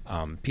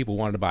 People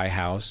wanted to buy a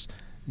house.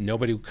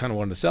 Nobody kind of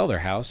wanted to sell their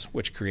house,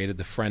 which created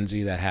the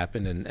frenzy that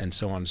happened and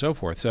so on and so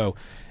forth. So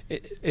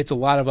it's a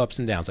lot of ups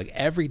and downs. Like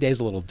every day's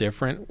a little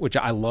different, which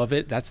I love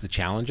it. That's the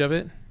challenge of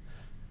it.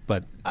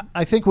 But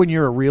I think when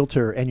you're a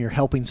realtor and you're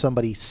helping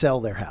somebody sell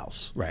their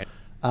house, right?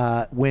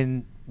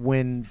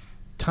 When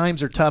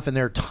times are tough and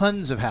there are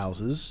tons of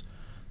houses,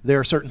 there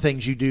are certain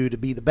things you do to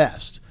be the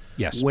best.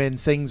 Yes. When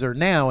things are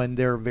now and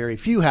there are very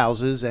few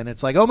houses and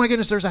it's like, oh my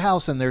goodness, there's a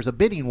house and there's a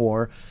bidding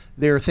war,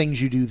 there are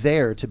things you do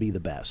there to be the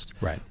best.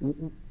 Right.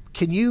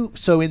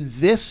 So in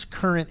this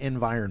current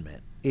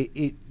environment,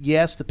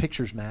 yes, the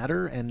pictures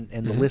matter and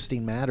the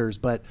listing matters,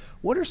 but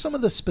what are some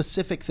of the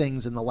specific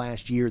things in the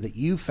last year that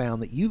you've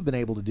found that you've been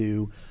able to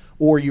do,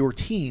 or your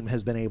team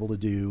has been able to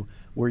do,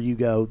 where you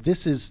go,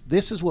 this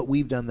is what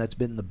we've done that's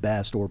been the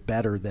best or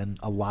better than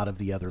a lot of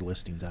the other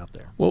listings out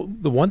there? Well,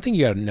 the one thing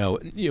you got to know,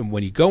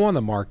 when you go on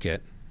the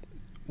market,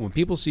 when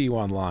people see you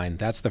online,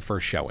 that's the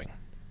first showing.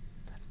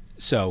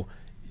 So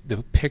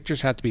the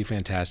pictures have to be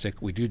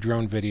fantastic. We do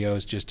drone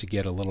videos just to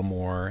get a little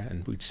more,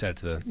 and we set it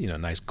to the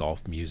nice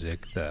golf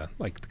music, kind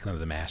of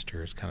the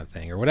Masters kind of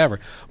thing or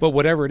whatever. But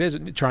whatever it is,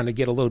 trying to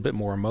get a little bit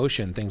more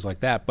emotion, things like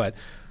that. But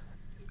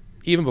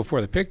even before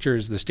the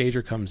pictures, the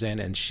stager comes in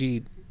and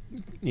she,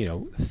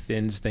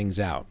 thins things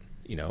out.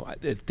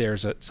 If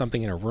there's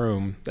something in a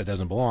room that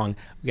doesn't belong,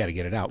 we got to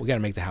get it out. We got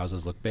to make the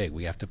houses look big.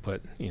 We have to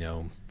put,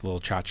 little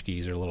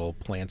tchotchkes or little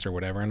plants or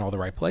whatever in all the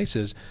right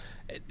places.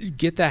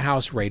 Get the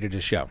house rated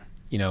to show.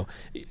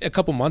 A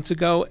couple months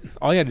ago,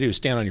 all you had to do is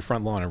stand on your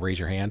front lawn and raise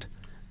your hand,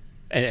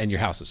 and your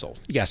house is sold.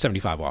 You got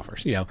 75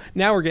 offers.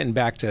 Now we're getting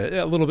back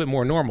to a little bit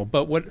more normal.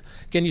 But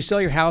can you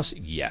sell your house?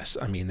 Yes.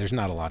 I mean, there's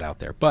not a lot out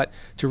there. But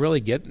to really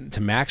get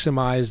to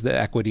maximize the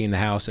equity in the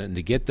house and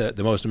to get the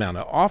most amount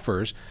of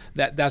offers,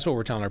 that's what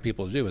we're telling our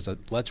people to do. Is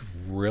that let's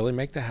really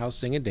make the house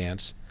sing and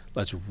dance.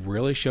 Let's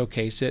really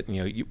showcase it.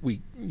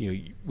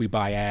 We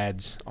buy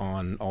ads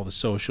on all the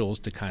socials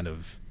to kind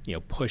of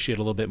push it a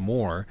little bit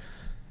more,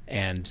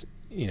 and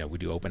we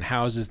do open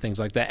houses, things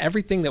like that.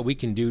 Everything that we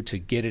can do to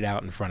get it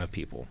out in front of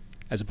people,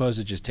 as opposed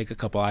to just take a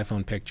couple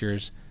iPhone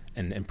pictures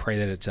and pray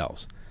that it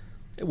sells.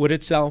 Would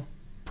it sell?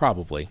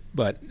 Probably,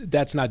 but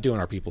that's not doing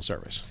our people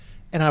service.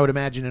 And I would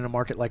imagine in a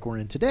market like we're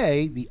in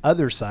today, the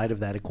other side of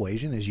that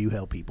equation is you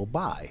help people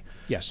buy.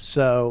 Yes.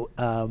 So,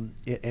 and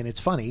it's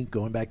funny,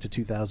 going back to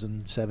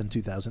 2007,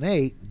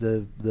 2008,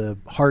 the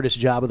hardest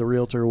job of the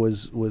realtor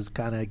was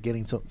kind of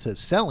getting to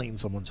selling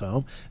someone's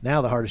home.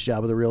 Now the hardest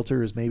job of the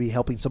realtor is maybe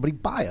helping somebody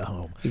buy a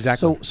home.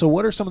 Exactly. So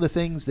what are some of the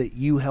things that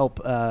you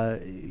help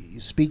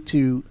speak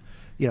to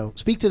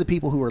the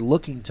people who are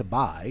looking to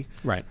buy?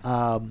 Right.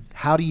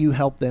 How do you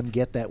help them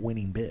get that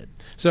winning bid?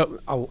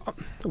 So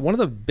one of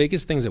the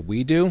biggest things that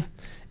we do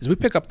is we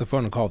pick up the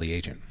phone and call the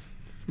agent.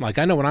 Like,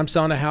 I know when I'm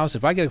selling a house,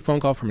 if I get a phone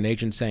call from an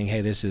agent saying,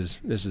 hey, this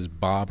is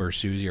Bob or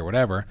Susie or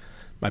whatever,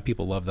 my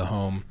people love the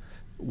home.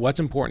 What's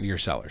important to your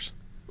sellers?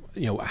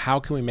 How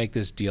can we make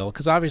this deal?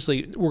 Because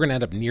obviously we're going to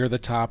end up near the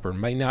top, or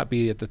might not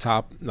be at the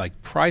top,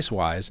 like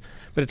price-wise,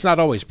 but it's not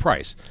always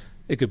price.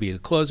 It could be the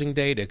closing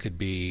date. It could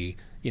be,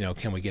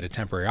 can we get a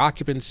temporary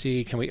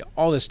occupancy?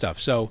 All this stuff.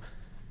 So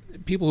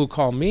people who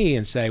call me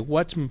and say,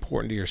 what's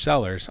important to your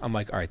sellers? I'm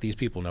like, all right, these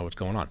people know what's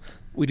going on.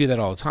 We do that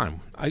all the time.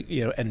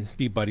 And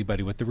be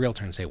buddy-buddy with the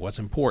realtor and say, what's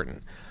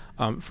important?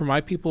 For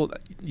my people,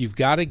 you've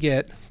got to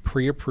get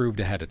pre-approved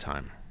ahead of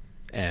time.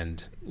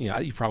 And,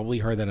 you've probably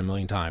heard that a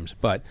million times,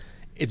 but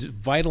it's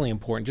vitally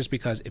important, just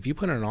because if you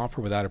put in an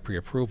offer without a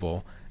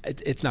pre-approval,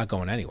 it's not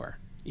going anywhere.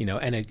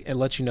 And it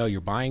lets you know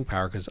your buying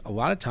power, because a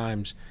lot of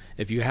times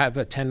if you have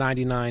a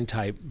 1099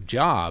 type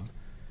job,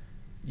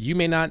 you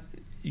may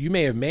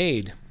have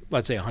made,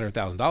 let's say,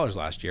 $100,000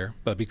 last year,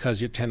 but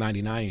because you're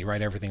 1099 and you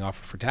write everything off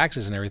for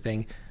taxes and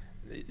everything,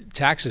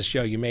 taxes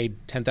show you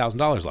made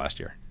 $10,000 last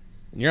year.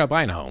 And you're not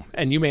buying a home,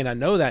 and you may not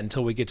know that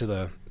until we get to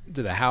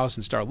the house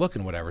and start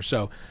looking, whatever.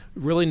 So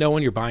really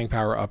knowing your buying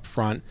power up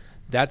front,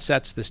 that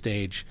sets the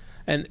stage.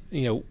 And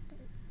we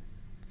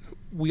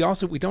don't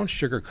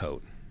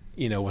sugarcoat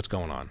what's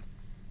going on.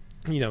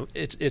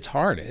 It's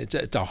hard.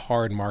 It's a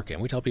hard market.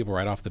 And we tell people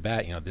right off the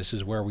bat, this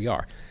is where we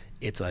are.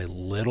 It's a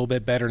little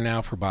bit better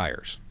now for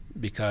buyers,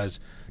 because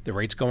the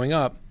rates going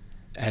up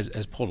has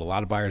pulled a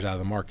lot of buyers out of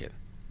the market,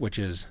 which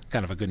is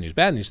kind of a good news,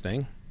 bad news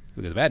thing,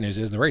 because the bad news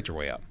is the rates are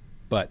way up.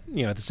 But,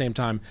 at the same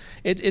time,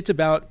 it's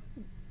about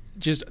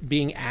just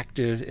being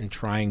active and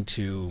trying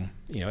to,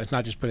 it's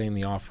not just putting in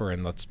the offer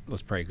and let's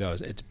pray it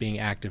goes. It's being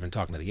active and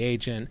talking to the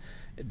agent,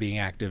 being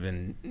active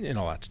and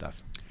all that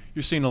stuff.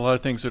 You're seeing a lot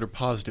of things that are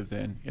positive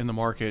then in the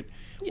market,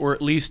 or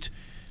at least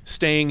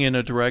staying in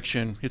a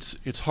direction.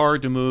 It's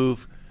hard to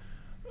move.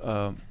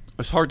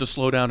 It's hard to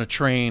slow down a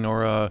train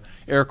or a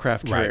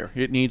aircraft carrier.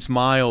 Right. It needs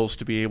miles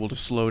to be able to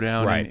slow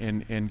down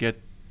and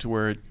get to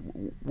where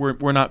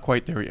we're not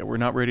quite there yet. We're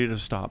not ready to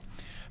stop.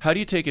 How do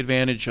you take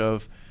advantage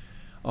of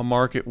a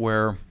market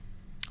where,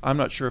 I'm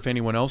not sure if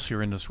anyone else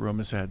here in this room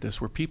has had this,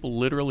 where people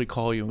literally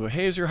call you and go,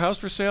 hey, is your house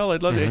for sale?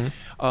 I'd love it.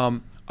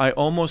 I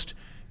almost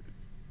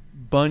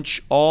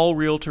bunch all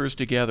realtors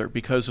together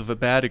because of a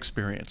bad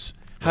experience.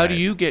 How do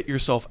you get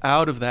yourself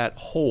out of that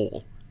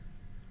hole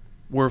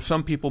where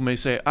some people may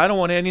say, I don't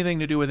want anything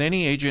to do with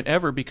any agent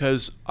ever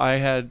because I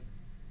had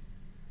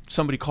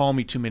somebody call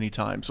me too many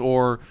times,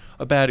 or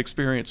a bad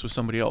experience with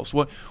somebody else?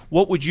 What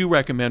would you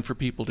recommend for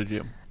people to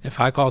do? If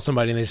I call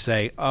somebody and they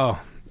say,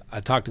 oh, I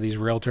talked to these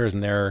realtors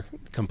and they're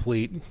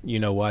complete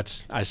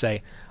you-know-whats, I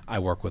say, I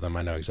work with them.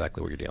 I know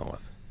exactly what you're dealing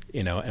with.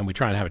 And we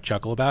try and have a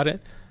chuckle about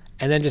it,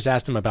 and then just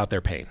ask them about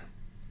their pain.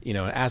 And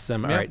ask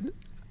them, all right,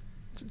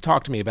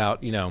 talk to me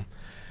about,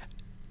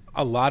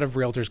 a lot of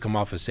realtors come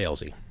off as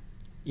salesy.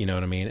 You know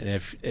what I mean?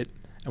 And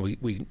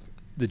we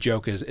the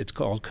joke is it's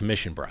called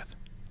commission breath,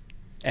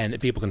 and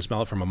people can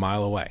smell it from a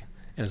mile away.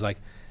 And it's like,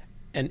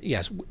 and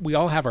yes, we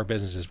all have our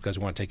businesses because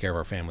we want to take care of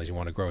our families. We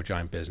want to grow a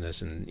giant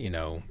business and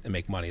and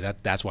make money.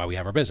 That's why we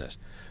have our business.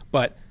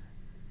 But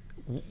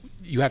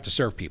you have to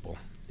serve people.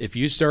 If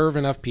you serve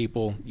enough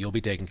people, you'll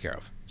be taken care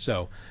of.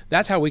 So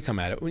that's how we come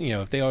at it.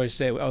 If they always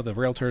say, "Oh, the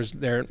realtors,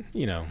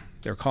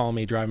 they're calling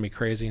me, driving me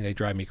crazy," they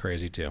drive me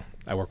crazy too.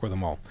 I work with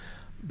them all.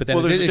 But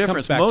then there's a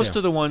difference. Comes back Most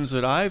of the ones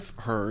that I've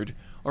heard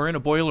are in a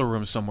boiler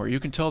room somewhere. You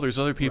can tell there's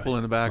other people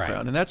in the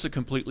background, and that's a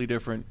completely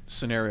different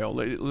scenario.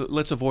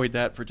 Let's avoid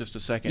that for just a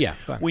second. Yeah,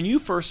 fine. When you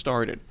first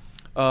started,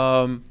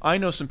 I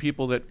know some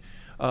people that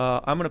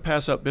I'm going to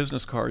pass out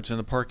business cards in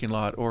the parking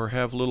lot or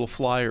have little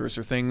flyers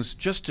or things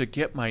just to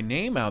get my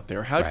name out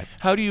there.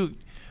 How do you,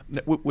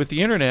 with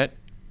the internet,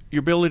 your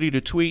ability to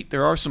tweet,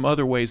 there are some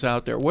other ways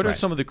out there. What are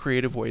some of the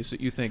creative ways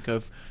that you think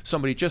of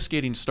somebody just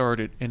getting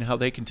started and how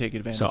they can take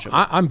advantage of it?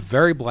 I'm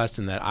very blessed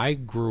in that I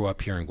grew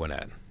up here in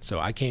Gwinnett. So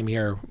I came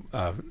here,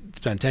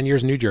 spent 10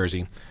 years in New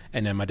Jersey,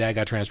 and then my dad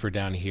got transferred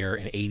down here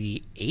in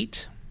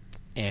 88.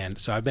 And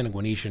so I've been a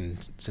Gwinnetian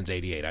since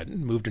 88. I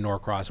moved to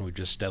Norcross, and we've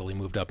just steadily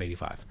moved up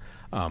 85.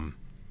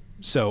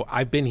 So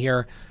I've been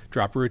here,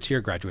 dropped roots here,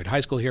 graduated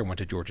high school here, went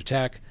to Georgia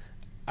Tech.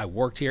 I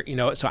worked here,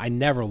 so I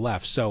never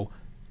left. So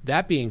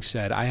that being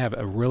said, I have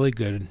a really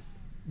good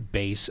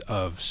base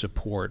of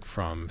support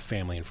from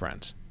family and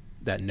friends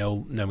that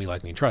know me,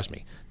 like me, and trust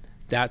me.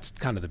 That's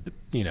kind of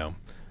the,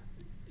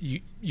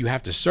 you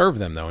have to serve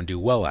them, though, and do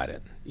well at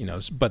it.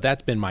 But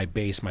that's been my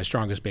base, my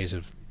strongest base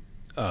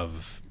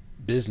of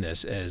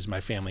business as my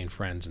family and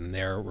friends and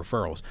their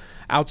referrals.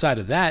 Outside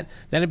of that,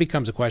 then it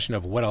becomes a question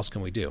of what else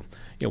can we do?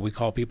 We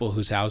call people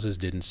whose houses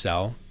didn't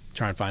sell,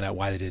 try and find out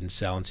why they didn't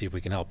sell and see if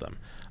we can help them.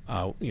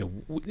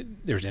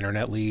 There's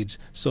internet leads,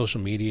 social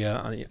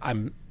media.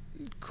 I'm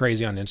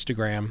crazy on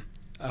Instagram,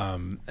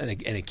 and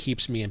it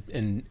keeps me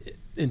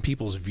in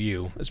people's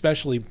view,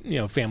 especially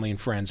family and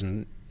friends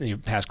and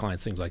past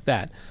clients, things like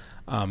that.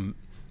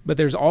 But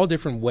there's all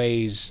different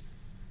ways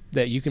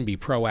that you can be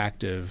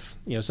proactive.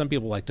 Some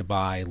people like to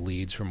buy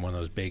leads from one of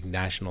those big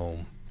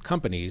national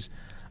companies.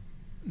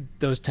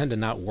 Those tend to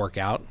not work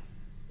out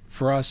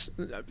for us.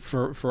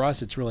 For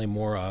us, it's really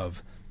more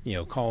of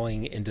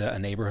calling into a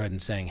neighborhood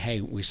and saying,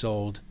 hey, we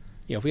sold,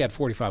 if we had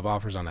 45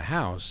 offers on a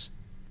house,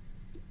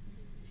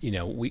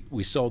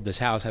 we sold this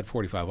house, had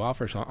 45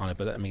 offers on it.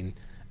 But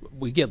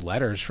we get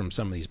letters from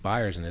some of these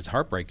buyers, and it's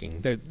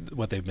heartbreaking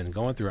what they've been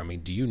going through.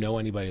 Do you know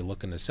anybody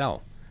looking to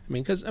sell?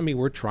 Because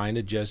we're trying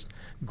to just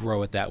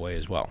grow it that way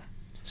as well.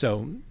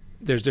 So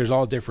there's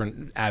all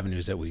different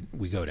avenues that we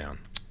go down.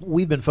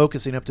 We've been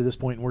focusing up to this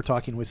point, and we're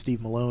talking with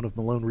Steve Milone of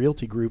Milone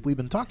Realty Group. We've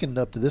been talking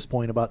up to this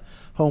point about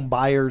home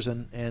buyers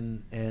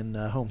and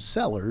home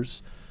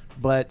sellers,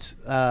 but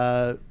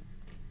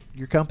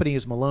your company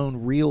is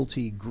Milone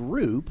Realty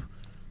Group.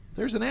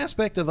 There's an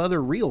aspect of other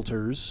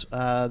realtors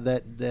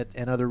that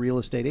and other real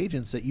estate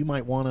agents that you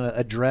might want to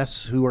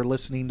address who are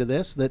listening to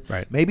this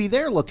that maybe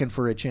they're looking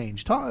for a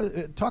change.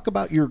 Talk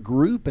about your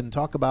group and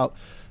talk about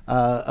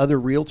other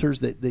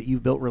realtors that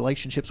you've built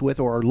relationships with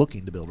or are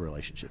looking to build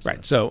relationships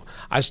with. So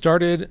I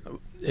started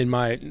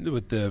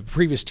with the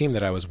previous team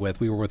that I was with.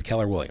 We were with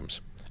Keller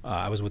Williams.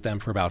 I was with them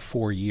for about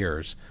 4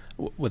 years,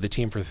 with a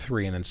team for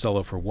 3 and then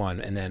solo for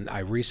 1. And then I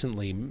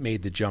recently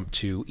made the jump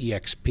to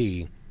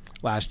EXP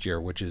last year,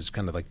 which is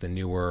kind of like the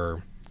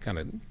newer kind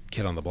of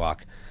kid on the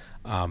block.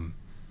 A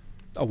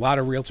lot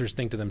of realtors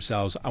think to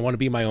themselves, I want to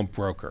be my own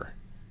broker.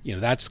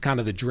 That's kind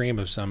of the dream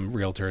of some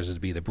realtors, is to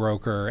be the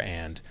broker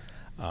and,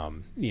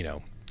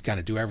 kind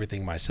of do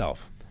everything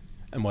myself.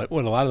 And what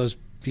a lot of those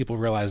people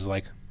realize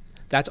is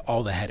that's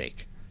all the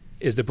headache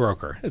is the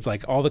broker. It's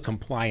like all the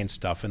compliance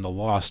stuff and the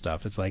law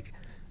stuff. It's like,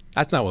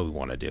 that's not what we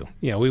want to do.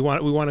 We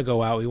want to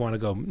go out, we want to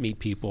go meet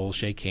people,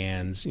 shake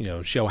hands,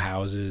 show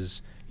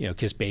houses,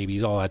 kiss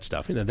babies, all that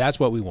stuff. That's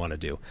what we want to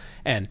do.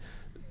 And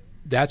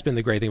that's been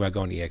the great thing about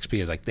going to EXP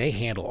is they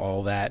handle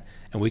all that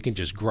and we can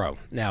just grow.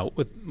 Now,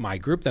 with my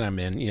group that I'm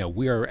in,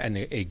 we are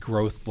in a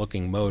growth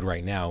looking mode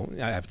right now.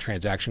 I have a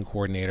transaction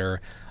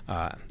coordinator,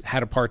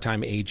 had a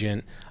part-time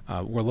agent.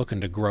 We're looking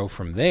to grow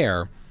from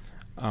there.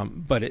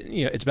 But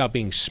it's about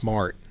being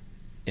smart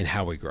in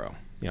how we grow.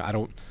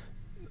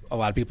 A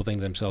lot of people think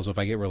to themselves, if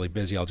I get really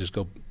busy, I'll just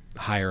go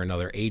hire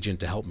another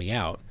agent to help me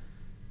out.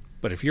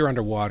 But if you're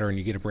underwater and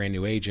you get a brand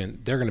new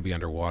agent, they're going to be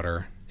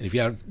underwater. And if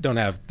you don't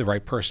have the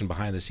right person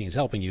behind the scenes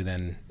helping you,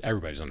 then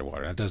everybody's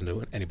underwater. That doesn't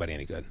do anybody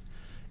any good.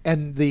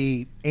 And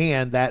the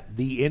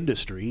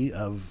industry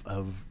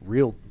of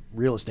real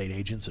estate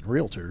agents and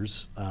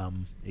realtors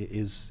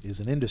is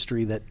an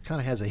industry that kind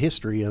of has a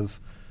history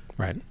of,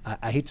 right.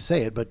 I hate to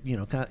say it, but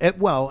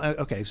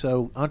okay.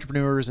 So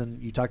entrepreneurs,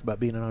 and you talked about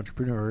being an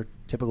entrepreneur.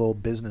 Typical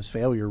business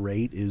failure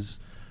rate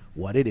is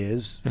what it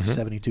is.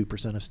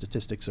 72% of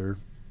statistics are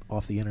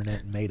off the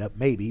internet and made up,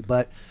 maybe,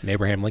 but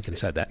Abraham Lincoln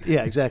said that.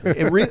 Yeah, exactly.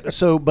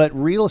 But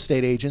real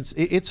estate agents,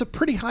 it's a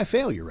pretty high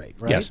failure rate,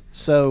 right? Yes.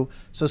 So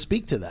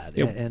speak to that,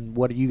 and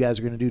what you guys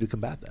are going to do to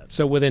combat that.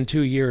 So within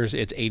 2 years,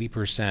 it's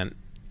 80%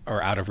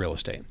 are out of real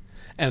estate.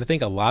 And I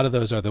think a lot of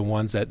those are the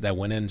ones that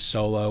went in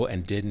solo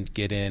and didn't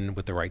get in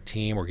with the right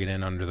team or get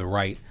in under the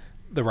right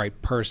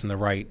person, the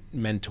right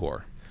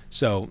mentor.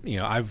 So,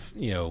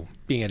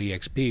 being at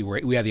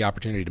EXP, we have the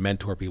opportunity to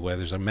mentor people.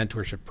 There's a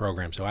mentorship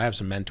program. So I have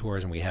some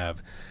mentors, and we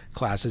have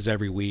classes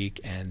every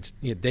week, and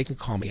they can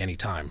call me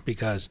anytime,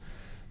 because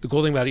the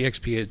cool thing about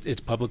EXP is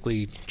it's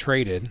publicly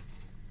traded,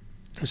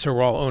 so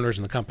we're all owners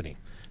in the company.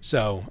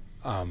 So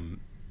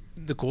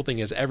the cool thing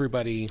is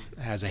everybody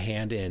has a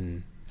hand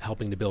in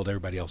helping to build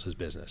everybody else's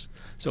business.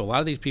 So a lot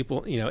of these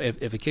people,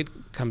 if a kid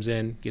comes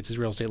in, gets his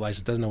real estate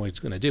license, doesn't know what he's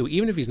going to do,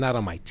 even if he's not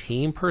on my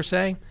team per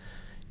se,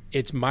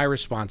 it's my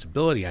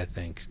responsibility, I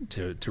think,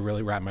 to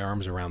really wrap my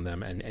arms around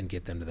them and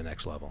get them to the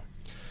next level.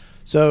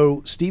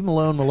 So Steve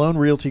Milone, Milone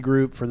Realty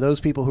Group, for those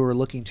people who are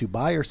looking to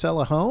buy or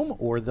sell a home,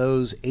 or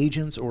those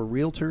agents or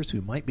realtors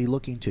who might be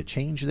looking to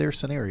change their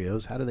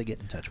scenarios, how do they get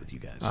in touch with you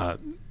guys?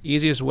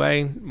 Easiest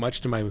way, much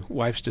to my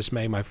wife's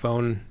dismay, my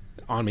phone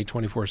on me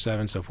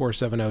 24/7, so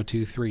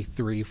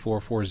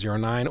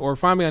 470-233-4409, or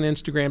find me on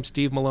Instagram,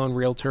 Steve Milone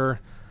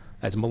Realtor.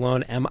 That's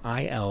Milone,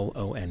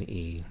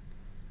 Milone,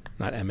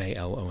 not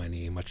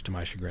Malone, much to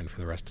my chagrin for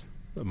the rest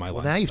of my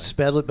life. Well, now you've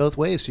spelled it both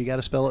ways, so you got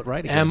to spell it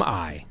right again.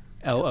 Milone,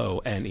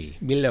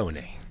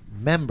 Milone.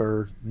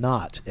 Member,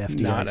 not FDIC.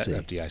 Not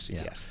FDIC,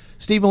 yes.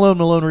 Steve Milone,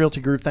 Milone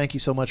Realty Group, thank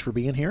you so much for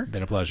being here.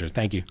 Been a pleasure.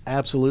 Thank you.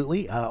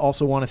 Absolutely. I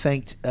also want to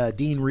thank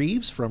Dean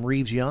Reeves from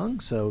Reeves Young.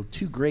 So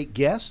two great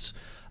guests.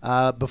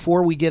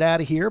 Before we get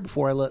out of here,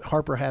 before I let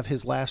Harper have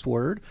his last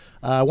word,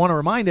 I want to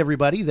remind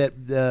everybody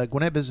that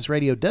Gwinnett Business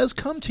Radio does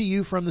come to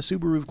you from the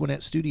Subaru of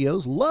Gwinnett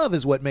Studios. Love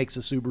is what makes a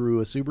Subaru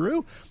a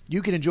Subaru.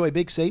 You can enjoy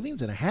big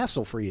savings and a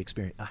hassle-free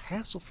experience. A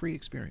hassle-free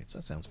experience.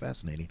 That sounds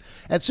fascinating.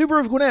 At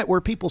Subaru of Gwinnett,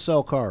 where people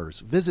sell cars.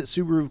 Visit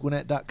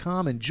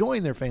SubaruofGwinnett.com and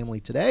join their family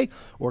today,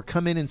 or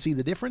come in and see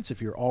the difference.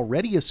 If you're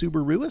already a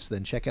Subaruist,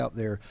 then check out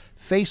their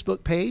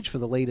Facebook page for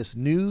the latest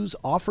news,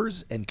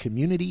 offers, and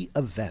community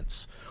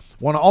events. I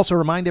want to also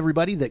remind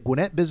everybody that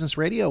Gwinnett Business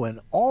Radio and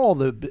all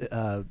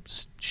the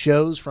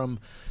shows from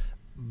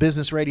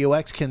Business Radio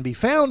X can be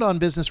found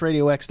on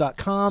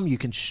BusinessRadioX.com. You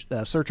can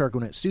search our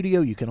Gwinnett studio.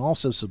 You can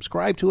also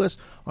subscribe to us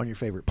on your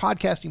favorite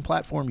podcasting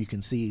platform. You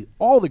can see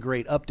all the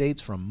great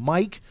updates from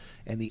Mike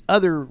and the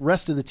other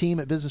rest of the team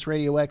at Business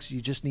Radio X.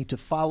 You just need to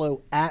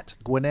follow at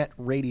Gwinnett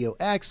Radio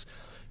X.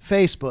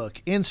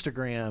 Facebook,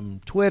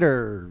 Instagram,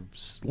 Twitter,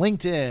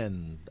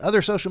 LinkedIn,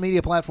 other social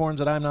media platforms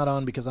that I'm not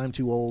on because I'm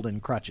too old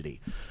and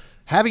crotchety.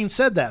 Having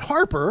said that,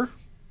 Harper,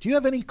 do you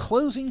have any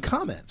closing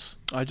comments?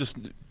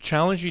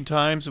 Challenging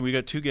times, and we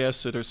got two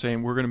guests that are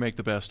saying we're going to make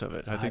the best of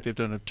it. I think they've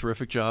done a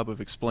terrific job of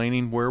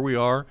explaining where we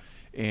are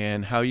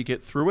and how you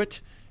get through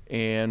it,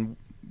 and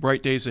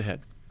bright days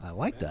ahead. I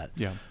like that.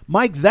 Yeah.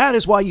 Mike, that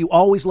is why you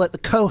always let the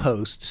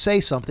co-hosts say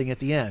something at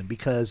the end,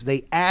 because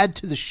they add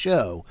to the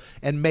show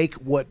and make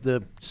what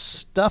the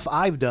stuff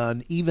I've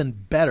done even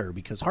better,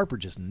 because Harper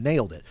just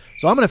nailed it.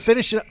 So I'm going to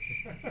finish it.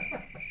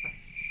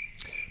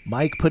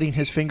 Mike putting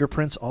his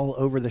fingerprints all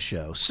over the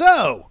show.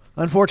 So,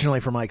 unfortunately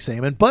for Mike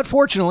Saman, but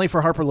fortunately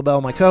for Harper LaBelle,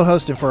 my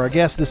co-host, and for our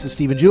guest, this is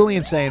Stephen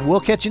Julian saying we'll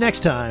catch you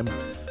next time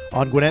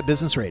on Gwinnett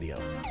Business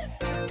Radio.